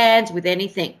my bands, with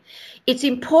anything. It's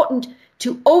important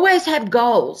to always have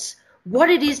goals, what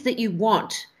it is that you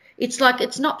want. It's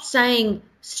not saying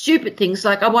stupid things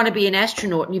like, I want to be an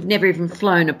astronaut, and you've never even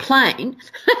flown a plane.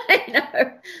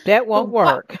 That won't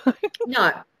work.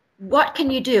 No. What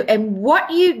can you do? And what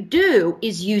you do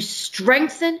is you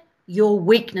strengthen your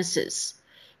weaknesses.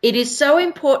 It is so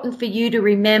important for you to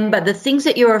remember the things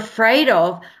that you're afraid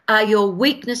of are your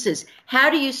weaknesses. How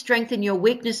do you strengthen your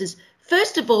weaknesses?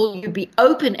 First of all, you be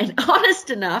open and honest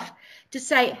enough to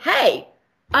say, hey,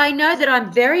 I know that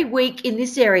I'm very weak in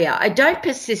this area. I don't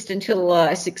persist until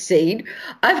I succeed.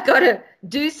 I've got to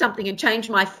do something and change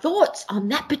my thoughts on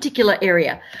that particular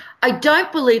area. I don't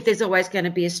believe there's always going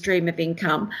to be a stream of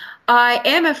income. I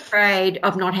am afraid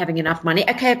of not having enough money.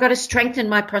 Okay, I've got to strengthen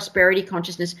my prosperity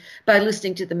consciousness by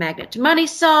listening to the Magnet to Money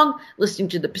song, listening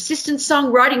to the Persistence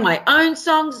song, writing my own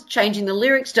songs, changing the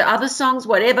lyrics to other songs,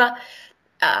 whatever,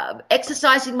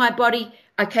 exercising my body.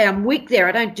 Okay, I'm weak there.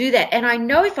 I don't do that. And I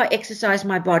know if I exercise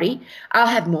my body, I'll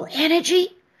have more energy.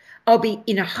 I'll be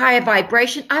in a higher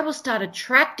vibration. I will start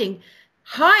attracting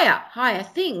higher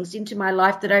things into my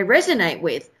life that I resonate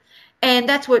with. And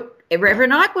that's what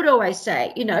Reverend Ike would always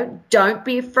say, don't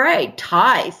be afraid.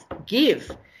 Tithe,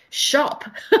 give, shop.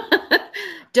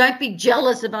 Don't be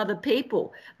jealous of other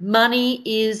people.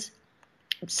 Money is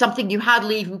something you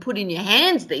hardly even put in your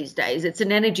hands these days. It's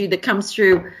an energy that comes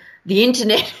through the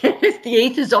internet, the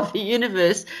ethers of the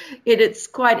universe. It's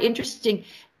quite interesting.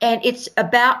 And it's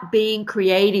about being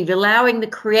creative, allowing the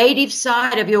creative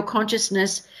side of your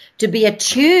consciousness to be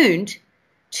attuned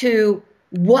to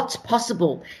what's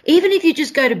possible. Even if you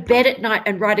just go to bed at night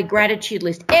and write a gratitude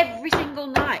list, every single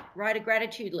night, write a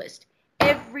gratitude list.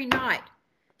 Every night.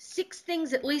 6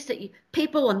 things at least that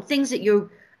people and things that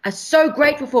you are so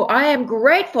grateful for. I am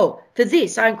grateful for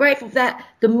this. I'm grateful for that.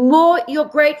 The more you're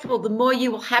grateful, the more you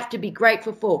will have to be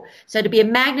grateful for. So to be a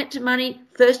magnet to money,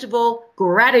 first of all,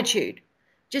 gratitude.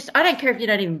 I don't care if you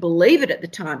don't even believe it at the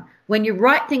time. When you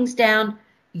write things down,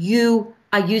 you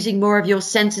are using more of your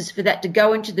senses for that to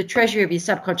go into the treasury of your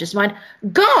subconscious mind.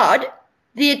 God,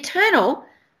 the eternal,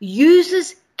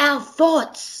 uses our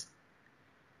thoughts.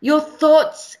 Your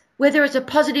thoughts, whether it's a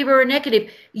positive or a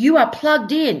negative, you are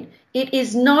plugged in. It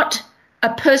is not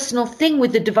a personal thing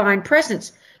with the divine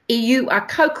presence. You are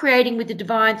co-creating with the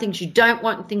divine things you don't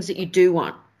want and things that you do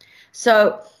want.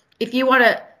 So if you want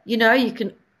to, you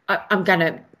can, I'm going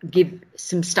to give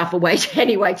some stuff away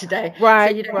anyway today. Right,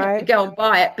 so you don't have to go and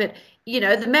buy it. But,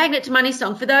 the Magnet to Money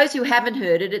song, for those who haven't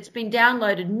heard it, it's been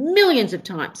downloaded millions of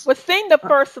times. Well, sing the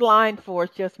first line for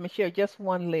us, Michele, just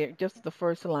one lyric, just the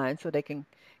first line, so they can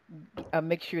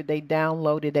make sure they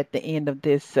download it at the end of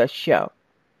this show.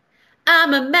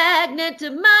 I'm a magnet to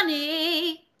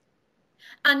money.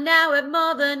 I now have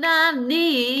more than I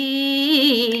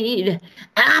need.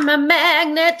 I'm a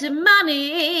magnet to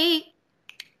money.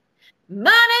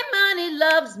 Money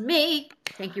loves me.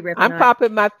 Thank you, Reverend. I'm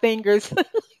popping my fingers.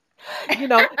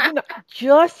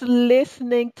 just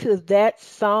listening to that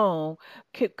song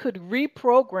could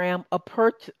reprogram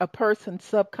a person's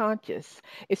subconscious,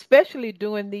 especially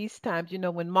during these times.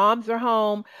 When moms are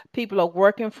home, people are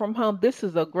working from home. This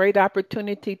is a great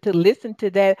opportunity to listen to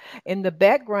that in the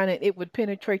background, and it would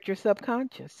penetrate your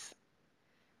subconscious.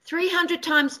 300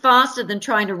 times faster than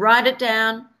trying to write it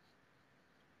down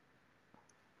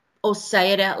or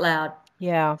say it out loud.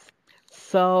 Yeah,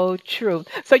 so true.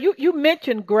 So you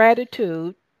mentioned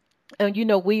gratitude. And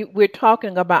we're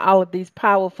talking about all of these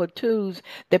powerful tools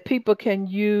that people can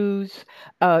use,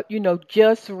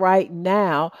 just right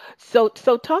now. So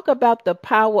talk about the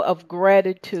power of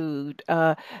gratitude,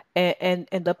 and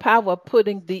the power of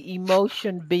putting the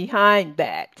emotion behind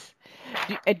that.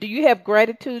 Do you have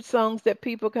gratitude songs that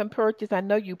people can purchase? I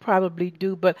know you probably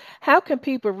do, but how can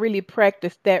people really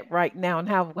practice that right now, and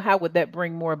how would that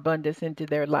bring more abundance into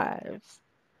their lives?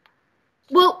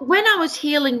 Well, when I was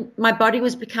healing, my body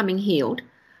was becoming healed.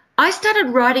 I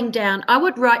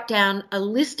would write down a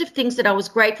list of things that I was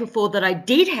grateful for that I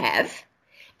did have,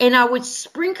 and I would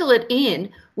sprinkle it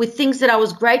in with things that I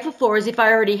was grateful for as if I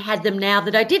already had them now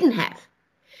that I didn't have.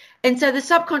 And so the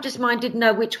subconscious mind didn't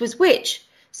know which was which.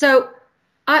 So,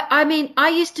 I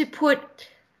used to put,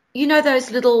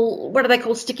 those little, what are they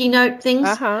called, sticky note things?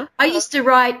 Uh-huh. I used to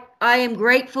write, I am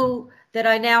grateful that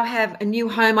I now have a new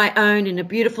home I own in a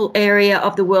beautiful area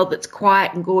of the world that's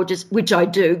quiet and gorgeous, which I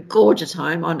do, gorgeous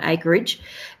home on acreage.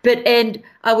 And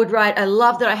I would write, I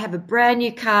love that I have a brand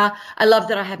new car. I love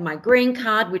that I have my green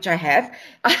card, which I have.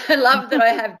 I love that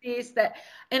I have this, that.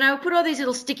 And I would put all these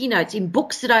little sticky notes in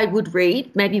books that I would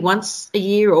read, maybe once a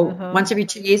year or once every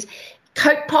 2 years,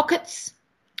 coat pockets,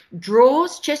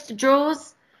 drawers, chest of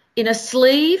drawers, in a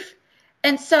sleeve.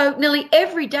 And so nearly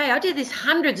every day, I did this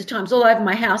hundreds of times all over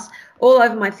my house, all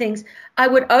over my things. I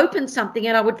would open something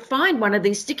and I would find one of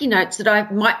these sticky notes that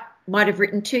I might have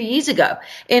written 2 years ago.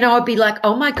 And I would be like,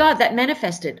 oh my God, that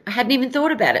manifested. I hadn't even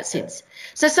thought about it since.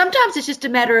 So sometimes it's just a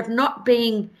matter of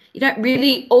you don't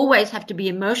really always have to be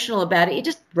emotional about it. You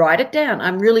just write it down.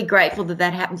 I'm really grateful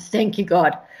that happens. Thank you,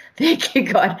 God. Thank you,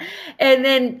 God. And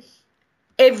then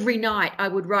every night I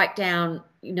would write down,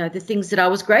 the things that I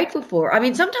was grateful for. I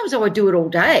mean, sometimes I would do it all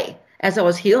day as I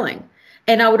was healing.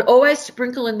 And I would always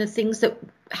sprinkle in the things that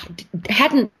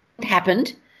hadn't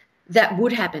happened that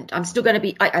would happen. I'm still going to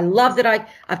be, I love that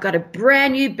I've got a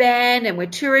brand new band and we're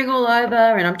touring all over,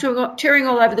 and I'm touring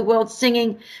all over the world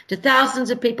singing to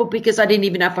thousands of people because I didn't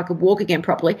even know if I could walk again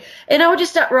properly. And I would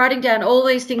just start writing down all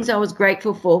these things I was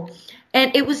grateful for.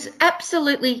 And it was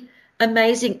absolutely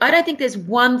amazing. I don't think there's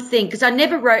one thing, because I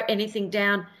never wrote anything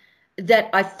down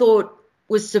that I thought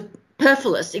was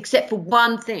superfluous except for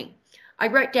one thing. I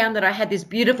wrote down that I had this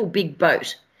beautiful big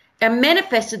boat. I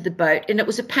manifested the boat, and it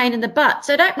was a pain in the butt.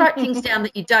 So don't write things down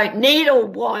that you don't need or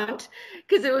want,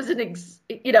 because it was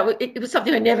it was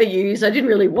something I never used. I didn't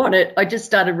really want it. I just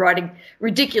started writing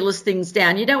ridiculous things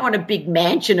down. You don't want a big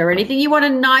mansion or anything. You want a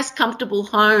nice, comfortable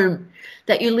home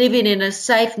that you live in a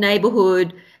safe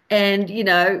neighborhood, and,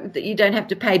 that you don't have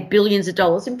to pay billions of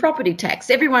dollars in property tax.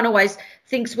 Everyone always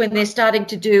thinks when they're starting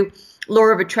to do law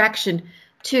of attraction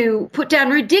to put down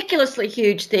ridiculously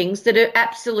huge things that are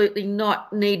absolutely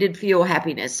not needed for your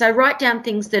happiness. So write down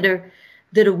things that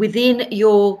are within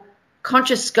your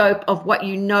conscious scope of what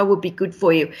you know would be good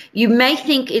for you. You may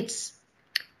think it's,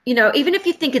 even if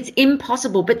you think it's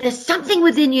impossible, but there's something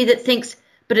within you that thinks,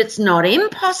 but it's not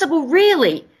impossible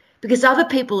really, because other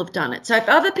people have done it. So if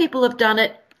other people have done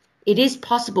it, it is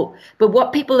possible. But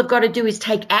what people have got to do is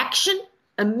take action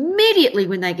immediately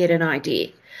when they get an idea.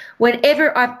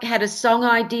 Whenever I've had a song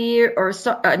idea or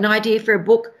an idea for a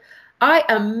book, I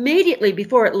immediately,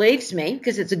 before it leaves me,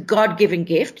 because it's a God-given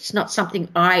gift, it's not something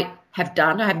I have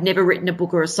done. I have never written a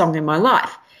book or a song in my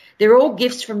life. They're all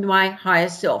gifts from my higher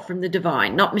self, from the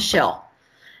divine, not Michele.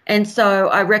 And so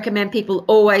I recommend people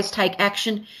always take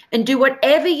action and do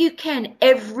whatever you can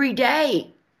every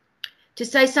day to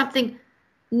say something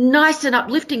nice and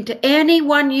uplifting to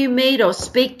anyone you meet or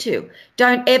speak to.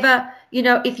 Don't ever,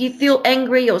 if you feel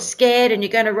angry or scared and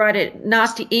you're going to write a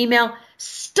nasty email,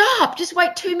 stop. Just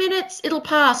wait 2 minutes. It'll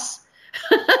pass.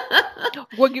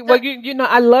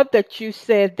 I love that you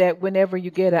said that whenever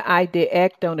you get an idea,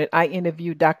 act on it. I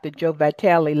interviewed Dr. Joe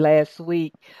Vitale last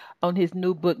week on his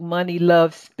new book, Money,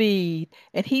 Love, Speed,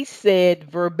 and he said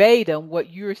verbatim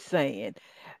what you're saying.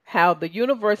 How the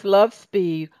universe loves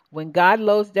speed. When God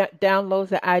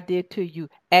downloads an idea to you,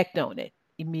 act on it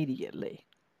immediately.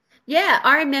 Yeah,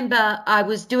 I remember I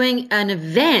was doing an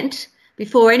event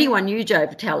before anyone knew Joe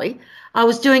Vitale. I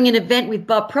was doing an event with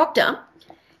Bob Proctor,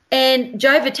 and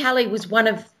Joe Vitale was one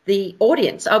of the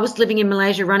audience. I was living in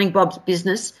Malaysia running Bob's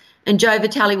business, and Joe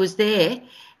Vitale was there.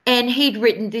 and he'd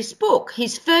written this book,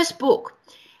 his first book.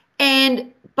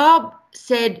 And Bob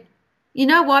said, you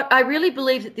know what? I really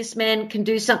believe that this man can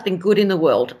do something good in the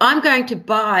world. I'm going to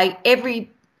buy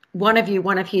every one of you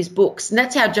one of his books. And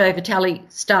that's how Joe Vitale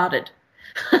started.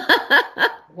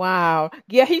 Wow.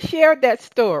 Yeah, he shared that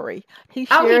story. He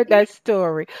Oh, he shared did. that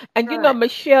story. And Right.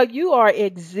 Michelle, you are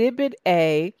Exhibit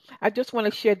A. I just want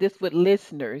to share this with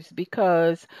listeners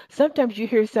because sometimes you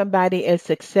hear somebody as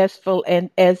successful and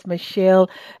as Michelle,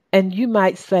 and you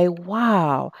might say,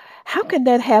 wow, how can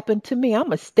that happen to me?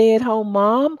 I'm a stay-at-home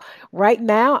mom. Right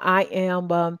now, I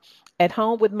am at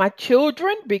home with my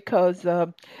children because,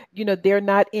 they're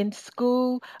not in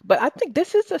school. But I think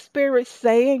this is a spirit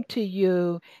saying to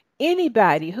you,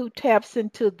 anybody who taps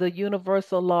into the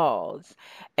universal laws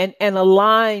and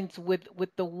aligns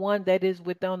with the one that is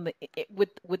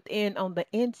within on the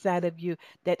inside of you,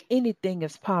 that anything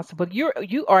is possible.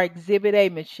 You are Exhibit A,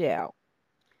 Michelle.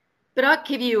 But I'll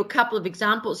give you a couple of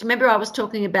examples. Remember, I was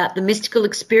talking about the mystical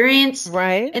experience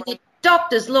Right? and the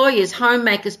doctors, lawyers,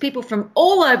 homemakers, people from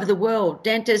all over the world,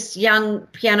 dentists, young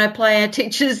piano player,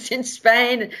 teachers in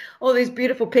Spain, all these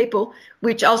beautiful people,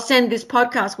 which I'll send this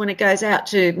podcast when it goes out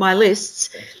to my lists.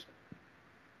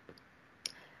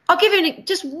 I'll give you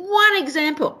just one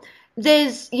example.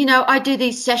 I do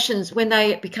these sessions when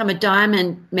they become a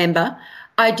diamond member.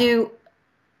 I do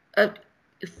a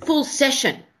full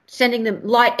session, sending them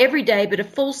light every day, but a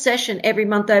full session every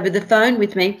month over the phone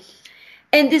with me.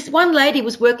 And this one lady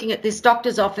was working at this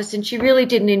doctor's office and she really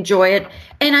didn't enjoy it.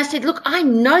 And I said, look, I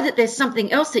know that there's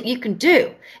something else that you can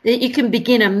do, that you can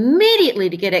begin immediately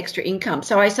to get extra income.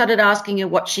 So I started asking her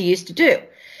what she used to do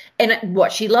and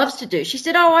what she loves to do. She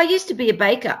said, oh, I used to be a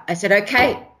baker. I said,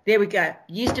 okay, there we go.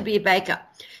 Used to be a baker.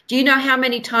 Do you know how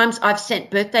many times I've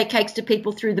sent birthday cakes to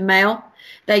people through the mail?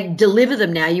 They deliver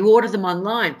them now. You order them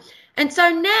online. And so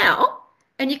now,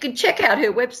 and you can check out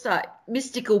her website,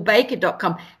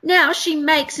 mysticalbaker.com. Now she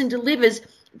makes and delivers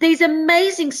these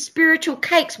amazing spiritual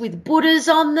cakes with Buddhas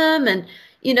on them and,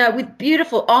 with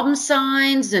beautiful Om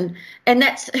signs. And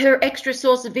that's her extra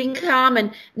source of income.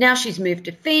 And now she's moved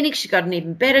to Phoenix. She got an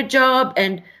even better job.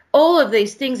 And all of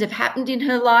these things have happened in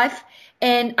her life.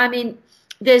 And, I mean,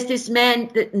 there's this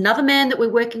man, another man that we're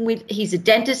working with. He's a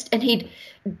dentist and he'd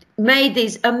made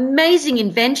these amazing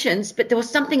inventions, but there was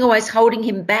something always holding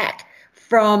him back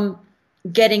from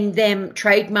getting them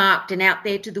trademarked and out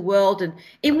there to the world. And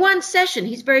in one session,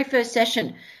 his very first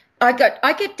session, I get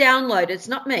downloaded. It's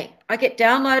not me. I get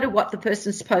downloaded what the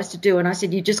person's supposed to do. And I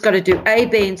said, you just got to do A,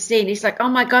 B, and C. And he's like, oh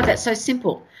my God, that's so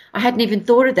simple. I hadn't even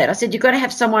thought of that. I said, you've got to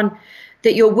have someone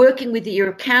that you're working with, that you're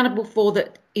accountable for,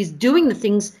 that is doing the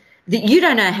things that you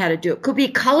don't know how to do. It could be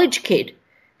a college kid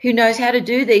who knows how to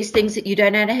do these things that you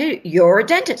don't know how to do. You're a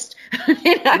dentist.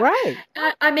 Right.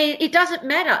 I mean, it doesn't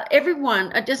matter.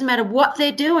 Everyone, it doesn't matter what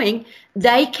they're doing,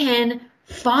 they can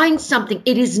find something.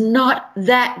 It is not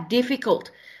that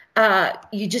difficult.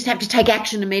 You just have to take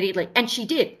action immediately. And she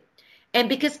did. And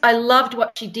because I loved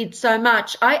what she did so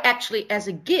much, I actually, as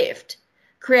a gift,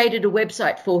 created a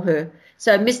website for her.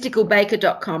 So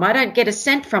mysticalbaker.com. I don't get a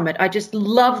cent from it. I just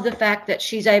love the fact that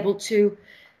she's able to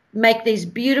make these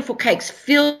beautiful cakes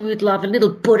filled with love and little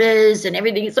Buddhas and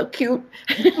everything is so cute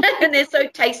and they're so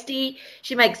tasty.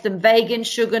 She makes them vegan,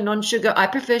 sugar, non-sugar. I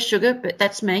prefer sugar, but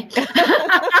that's me.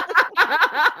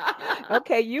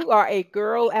 Okay, you are a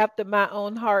girl after my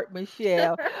own heart,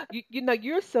 Michelle.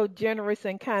 You're so generous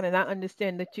and kind, and I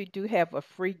understand that you do have a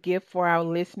free gift for our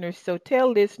listeners. So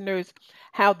tell listeners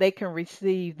how they can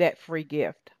receive that free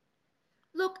gift.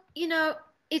 Look,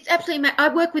 it's absolutely,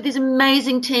 I work with this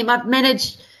amazing team.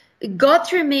 God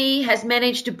through me has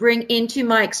managed to bring into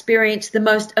my experience the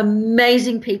most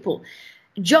amazing people.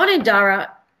 John Indara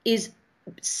is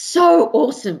so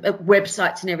awesome at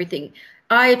websites and everything.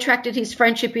 I attracted his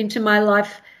friendship into my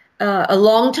life a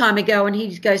long time ago, and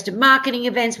he goes to marketing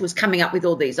events, was coming up with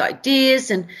all these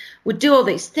ideas and would do all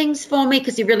these things for me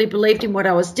because he really believed in what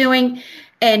I was doing.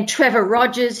 And Trevor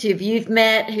Rogers, who you've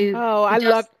met,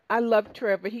 I love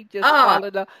Trevor. He just oh,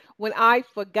 followed up. When I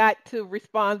forgot to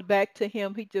respond back to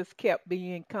him, he just kept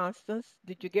being Constance.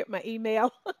 Did you get my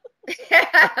email?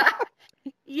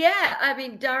 yeah, I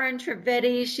mean, Darren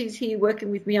Trevetti, she's here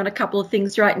working with me on a couple of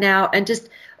things right now. And just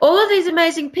all of these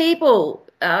amazing people,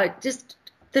 just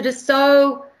that are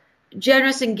so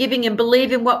generous and giving and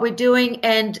believe in what we're doing.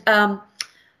 And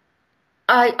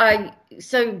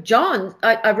so John,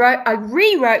 I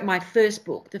rewrote my first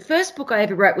book. The first book I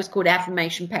ever wrote was called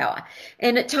Affirmation Power.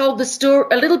 And it told the story,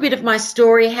 a little bit of my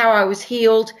story, how I was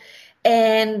healed.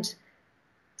 And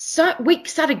so we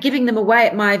started giving them away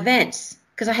at my events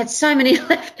because I had so many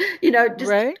left,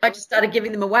 Right. I just started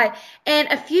giving them away. And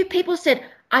a few people said,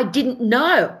 I didn't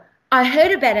know. I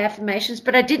heard about affirmations,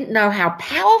 but I didn't know how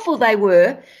powerful they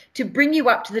were to bring you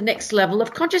up to the next level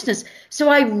of consciousness. So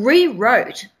I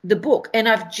rewrote the book, and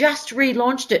I've just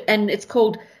relaunched it, and it's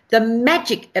called The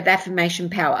Magic of Affirmation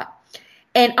Power.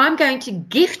 And I'm going to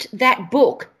gift that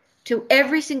book to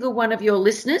every single one of your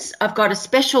listeners. I've got a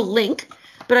special link,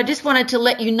 but I just wanted to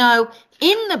let you know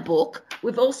in the book,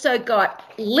 we've also got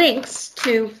links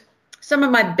to some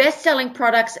of my best-selling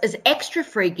products as extra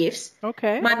free gifts.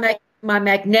 Okay. My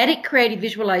magnetic creative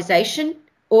visualization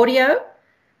audio,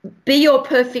 Be Your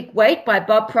Perfect Weight by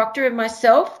Bob Proctor and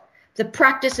myself, the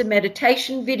practice of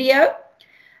meditation video,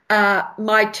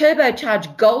 my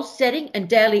turbocharged goal setting and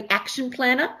daily action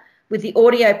planner with the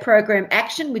audio program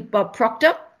Action with Bob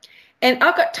Proctor. And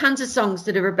I've got tons of songs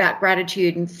that are about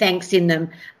gratitude and thanks in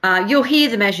them. You'll hear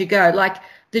them as you go. Like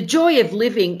The Joy of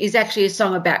Living is actually a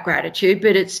song about gratitude,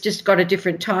 but it's just got a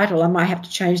different title. I might have to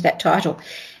change that title.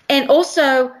 And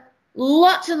also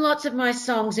lots and lots of my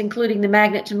songs, including the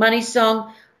Magnet to Money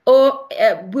song, or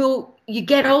you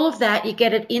get all of that. You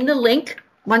get it in the link.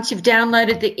 Once you've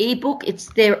downloaded the ebook,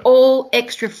 they're all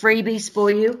extra freebies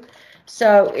for you.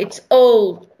 So it's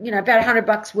all, about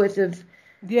 $100 worth of.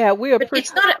 Yeah, we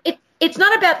appreciate. It's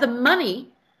not about the money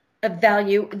of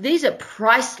value. These are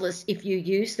priceless if you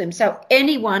use them. So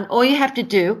anyone, all you have to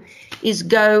do is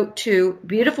go to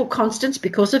Beautiful Constance,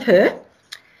 because of her,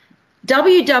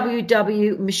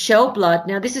 www.Michele Blood.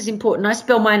 Now, this is important. I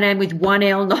spell my name with one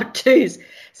L, not twos.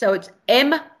 So it's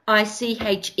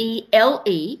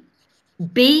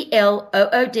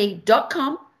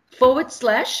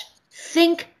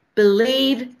MicheleBlood.com/think,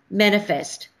 believe,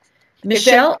 manifest.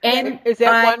 Michele, is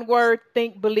that one word?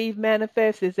 Think, believe,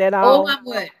 manifest. Is that all? All one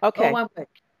word. Okay. All one word.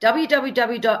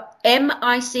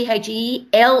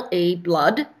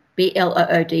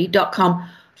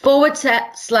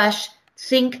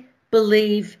 www.MicheleBlood.com/think,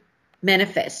 believe,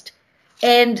 manifest.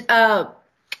 And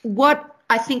what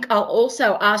I think I'll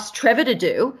also ask Trevor to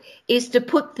do is to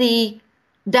put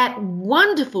that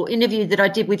wonderful interview that I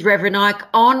did with Reverend Ike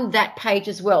on that page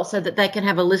as well, so that they can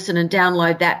have a listen and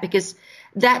download that, because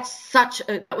that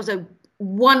was a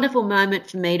wonderful moment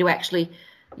for me to actually,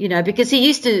 because he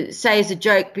used to say as a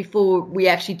joke before we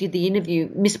actually did the interview,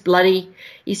 Miss Bloody,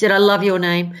 he said, I love your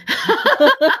name.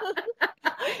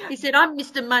 He said, I'm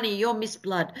Mr. Money, you're Miss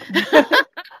Blood.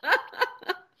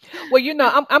 Well,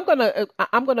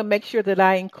 I'm gonna make sure that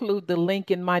I include the link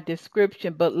in my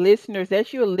description. But listeners,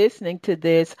 as you're listening to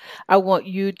this, I want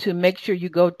you to make sure you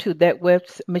go to that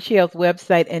Michele's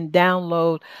website and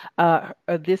download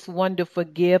this wonderful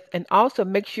gift, and also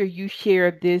make sure you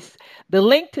share the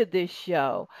link to this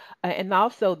show, and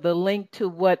also the link to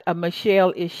what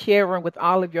Michele is sharing with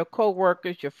all of your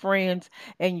coworkers, your friends,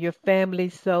 and your family,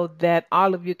 so that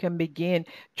all of you can begin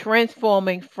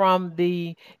transforming from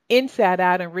the inside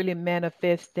out and really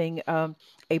manifesting a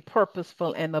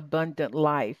purposeful and abundant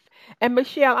life. And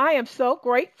Michele, I am so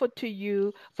grateful to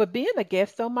you for being a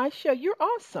guest on my show. You're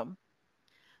awesome.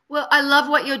 Well, I love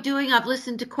what you're doing. I've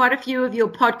listened to quite a few of your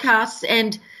podcasts,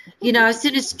 and, as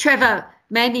soon as Trevor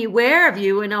made me aware of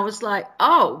you, and I was like,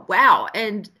 oh, wow.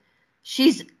 And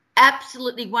she's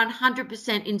absolutely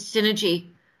 100% in synergy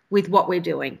with what we're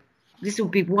doing. This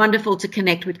would be wonderful to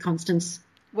connect with Constance.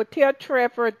 Well, tell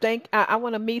Trevor, I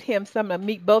want to meet him. So I'm going to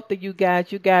meet both of you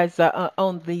guys. You guys are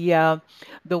on the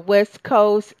West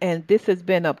Coast, and this has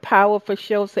been a powerful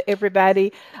show. So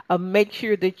everybody, make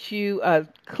sure that you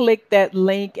click that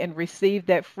link and receive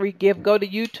that free gift. Go to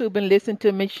YouTube and listen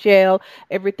to Michele,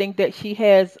 everything that she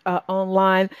has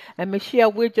online. And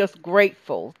Michele, we're just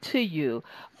grateful to you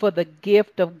for the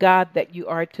gift of God that you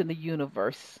are to the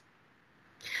universe.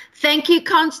 Thank you,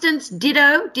 Constance.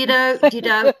 Ditto, ditto,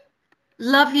 ditto.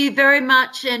 Love you very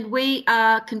much, and we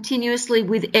are continuously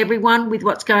with everyone with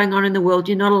what's going on in the world.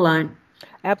 You're not alone.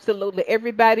 Absolutely.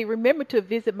 Everybody, remember to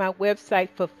visit my website,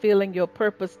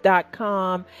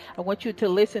 fulfillingyourpurpose.com. I want you to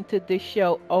listen to this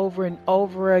show over and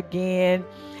over again.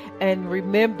 And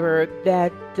remember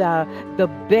that the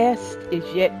best is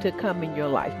yet to come in your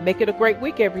life. Make it a great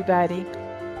week, everybody.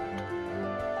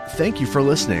 Thank you for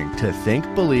listening to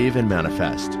Think, Believe, and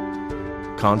Manifest.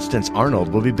 Constance Arnold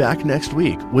will be back next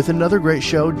week with another great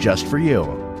show just for you.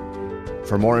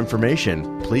 For more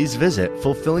information, please visit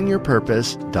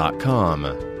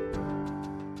fulfillingyourpurpose.com.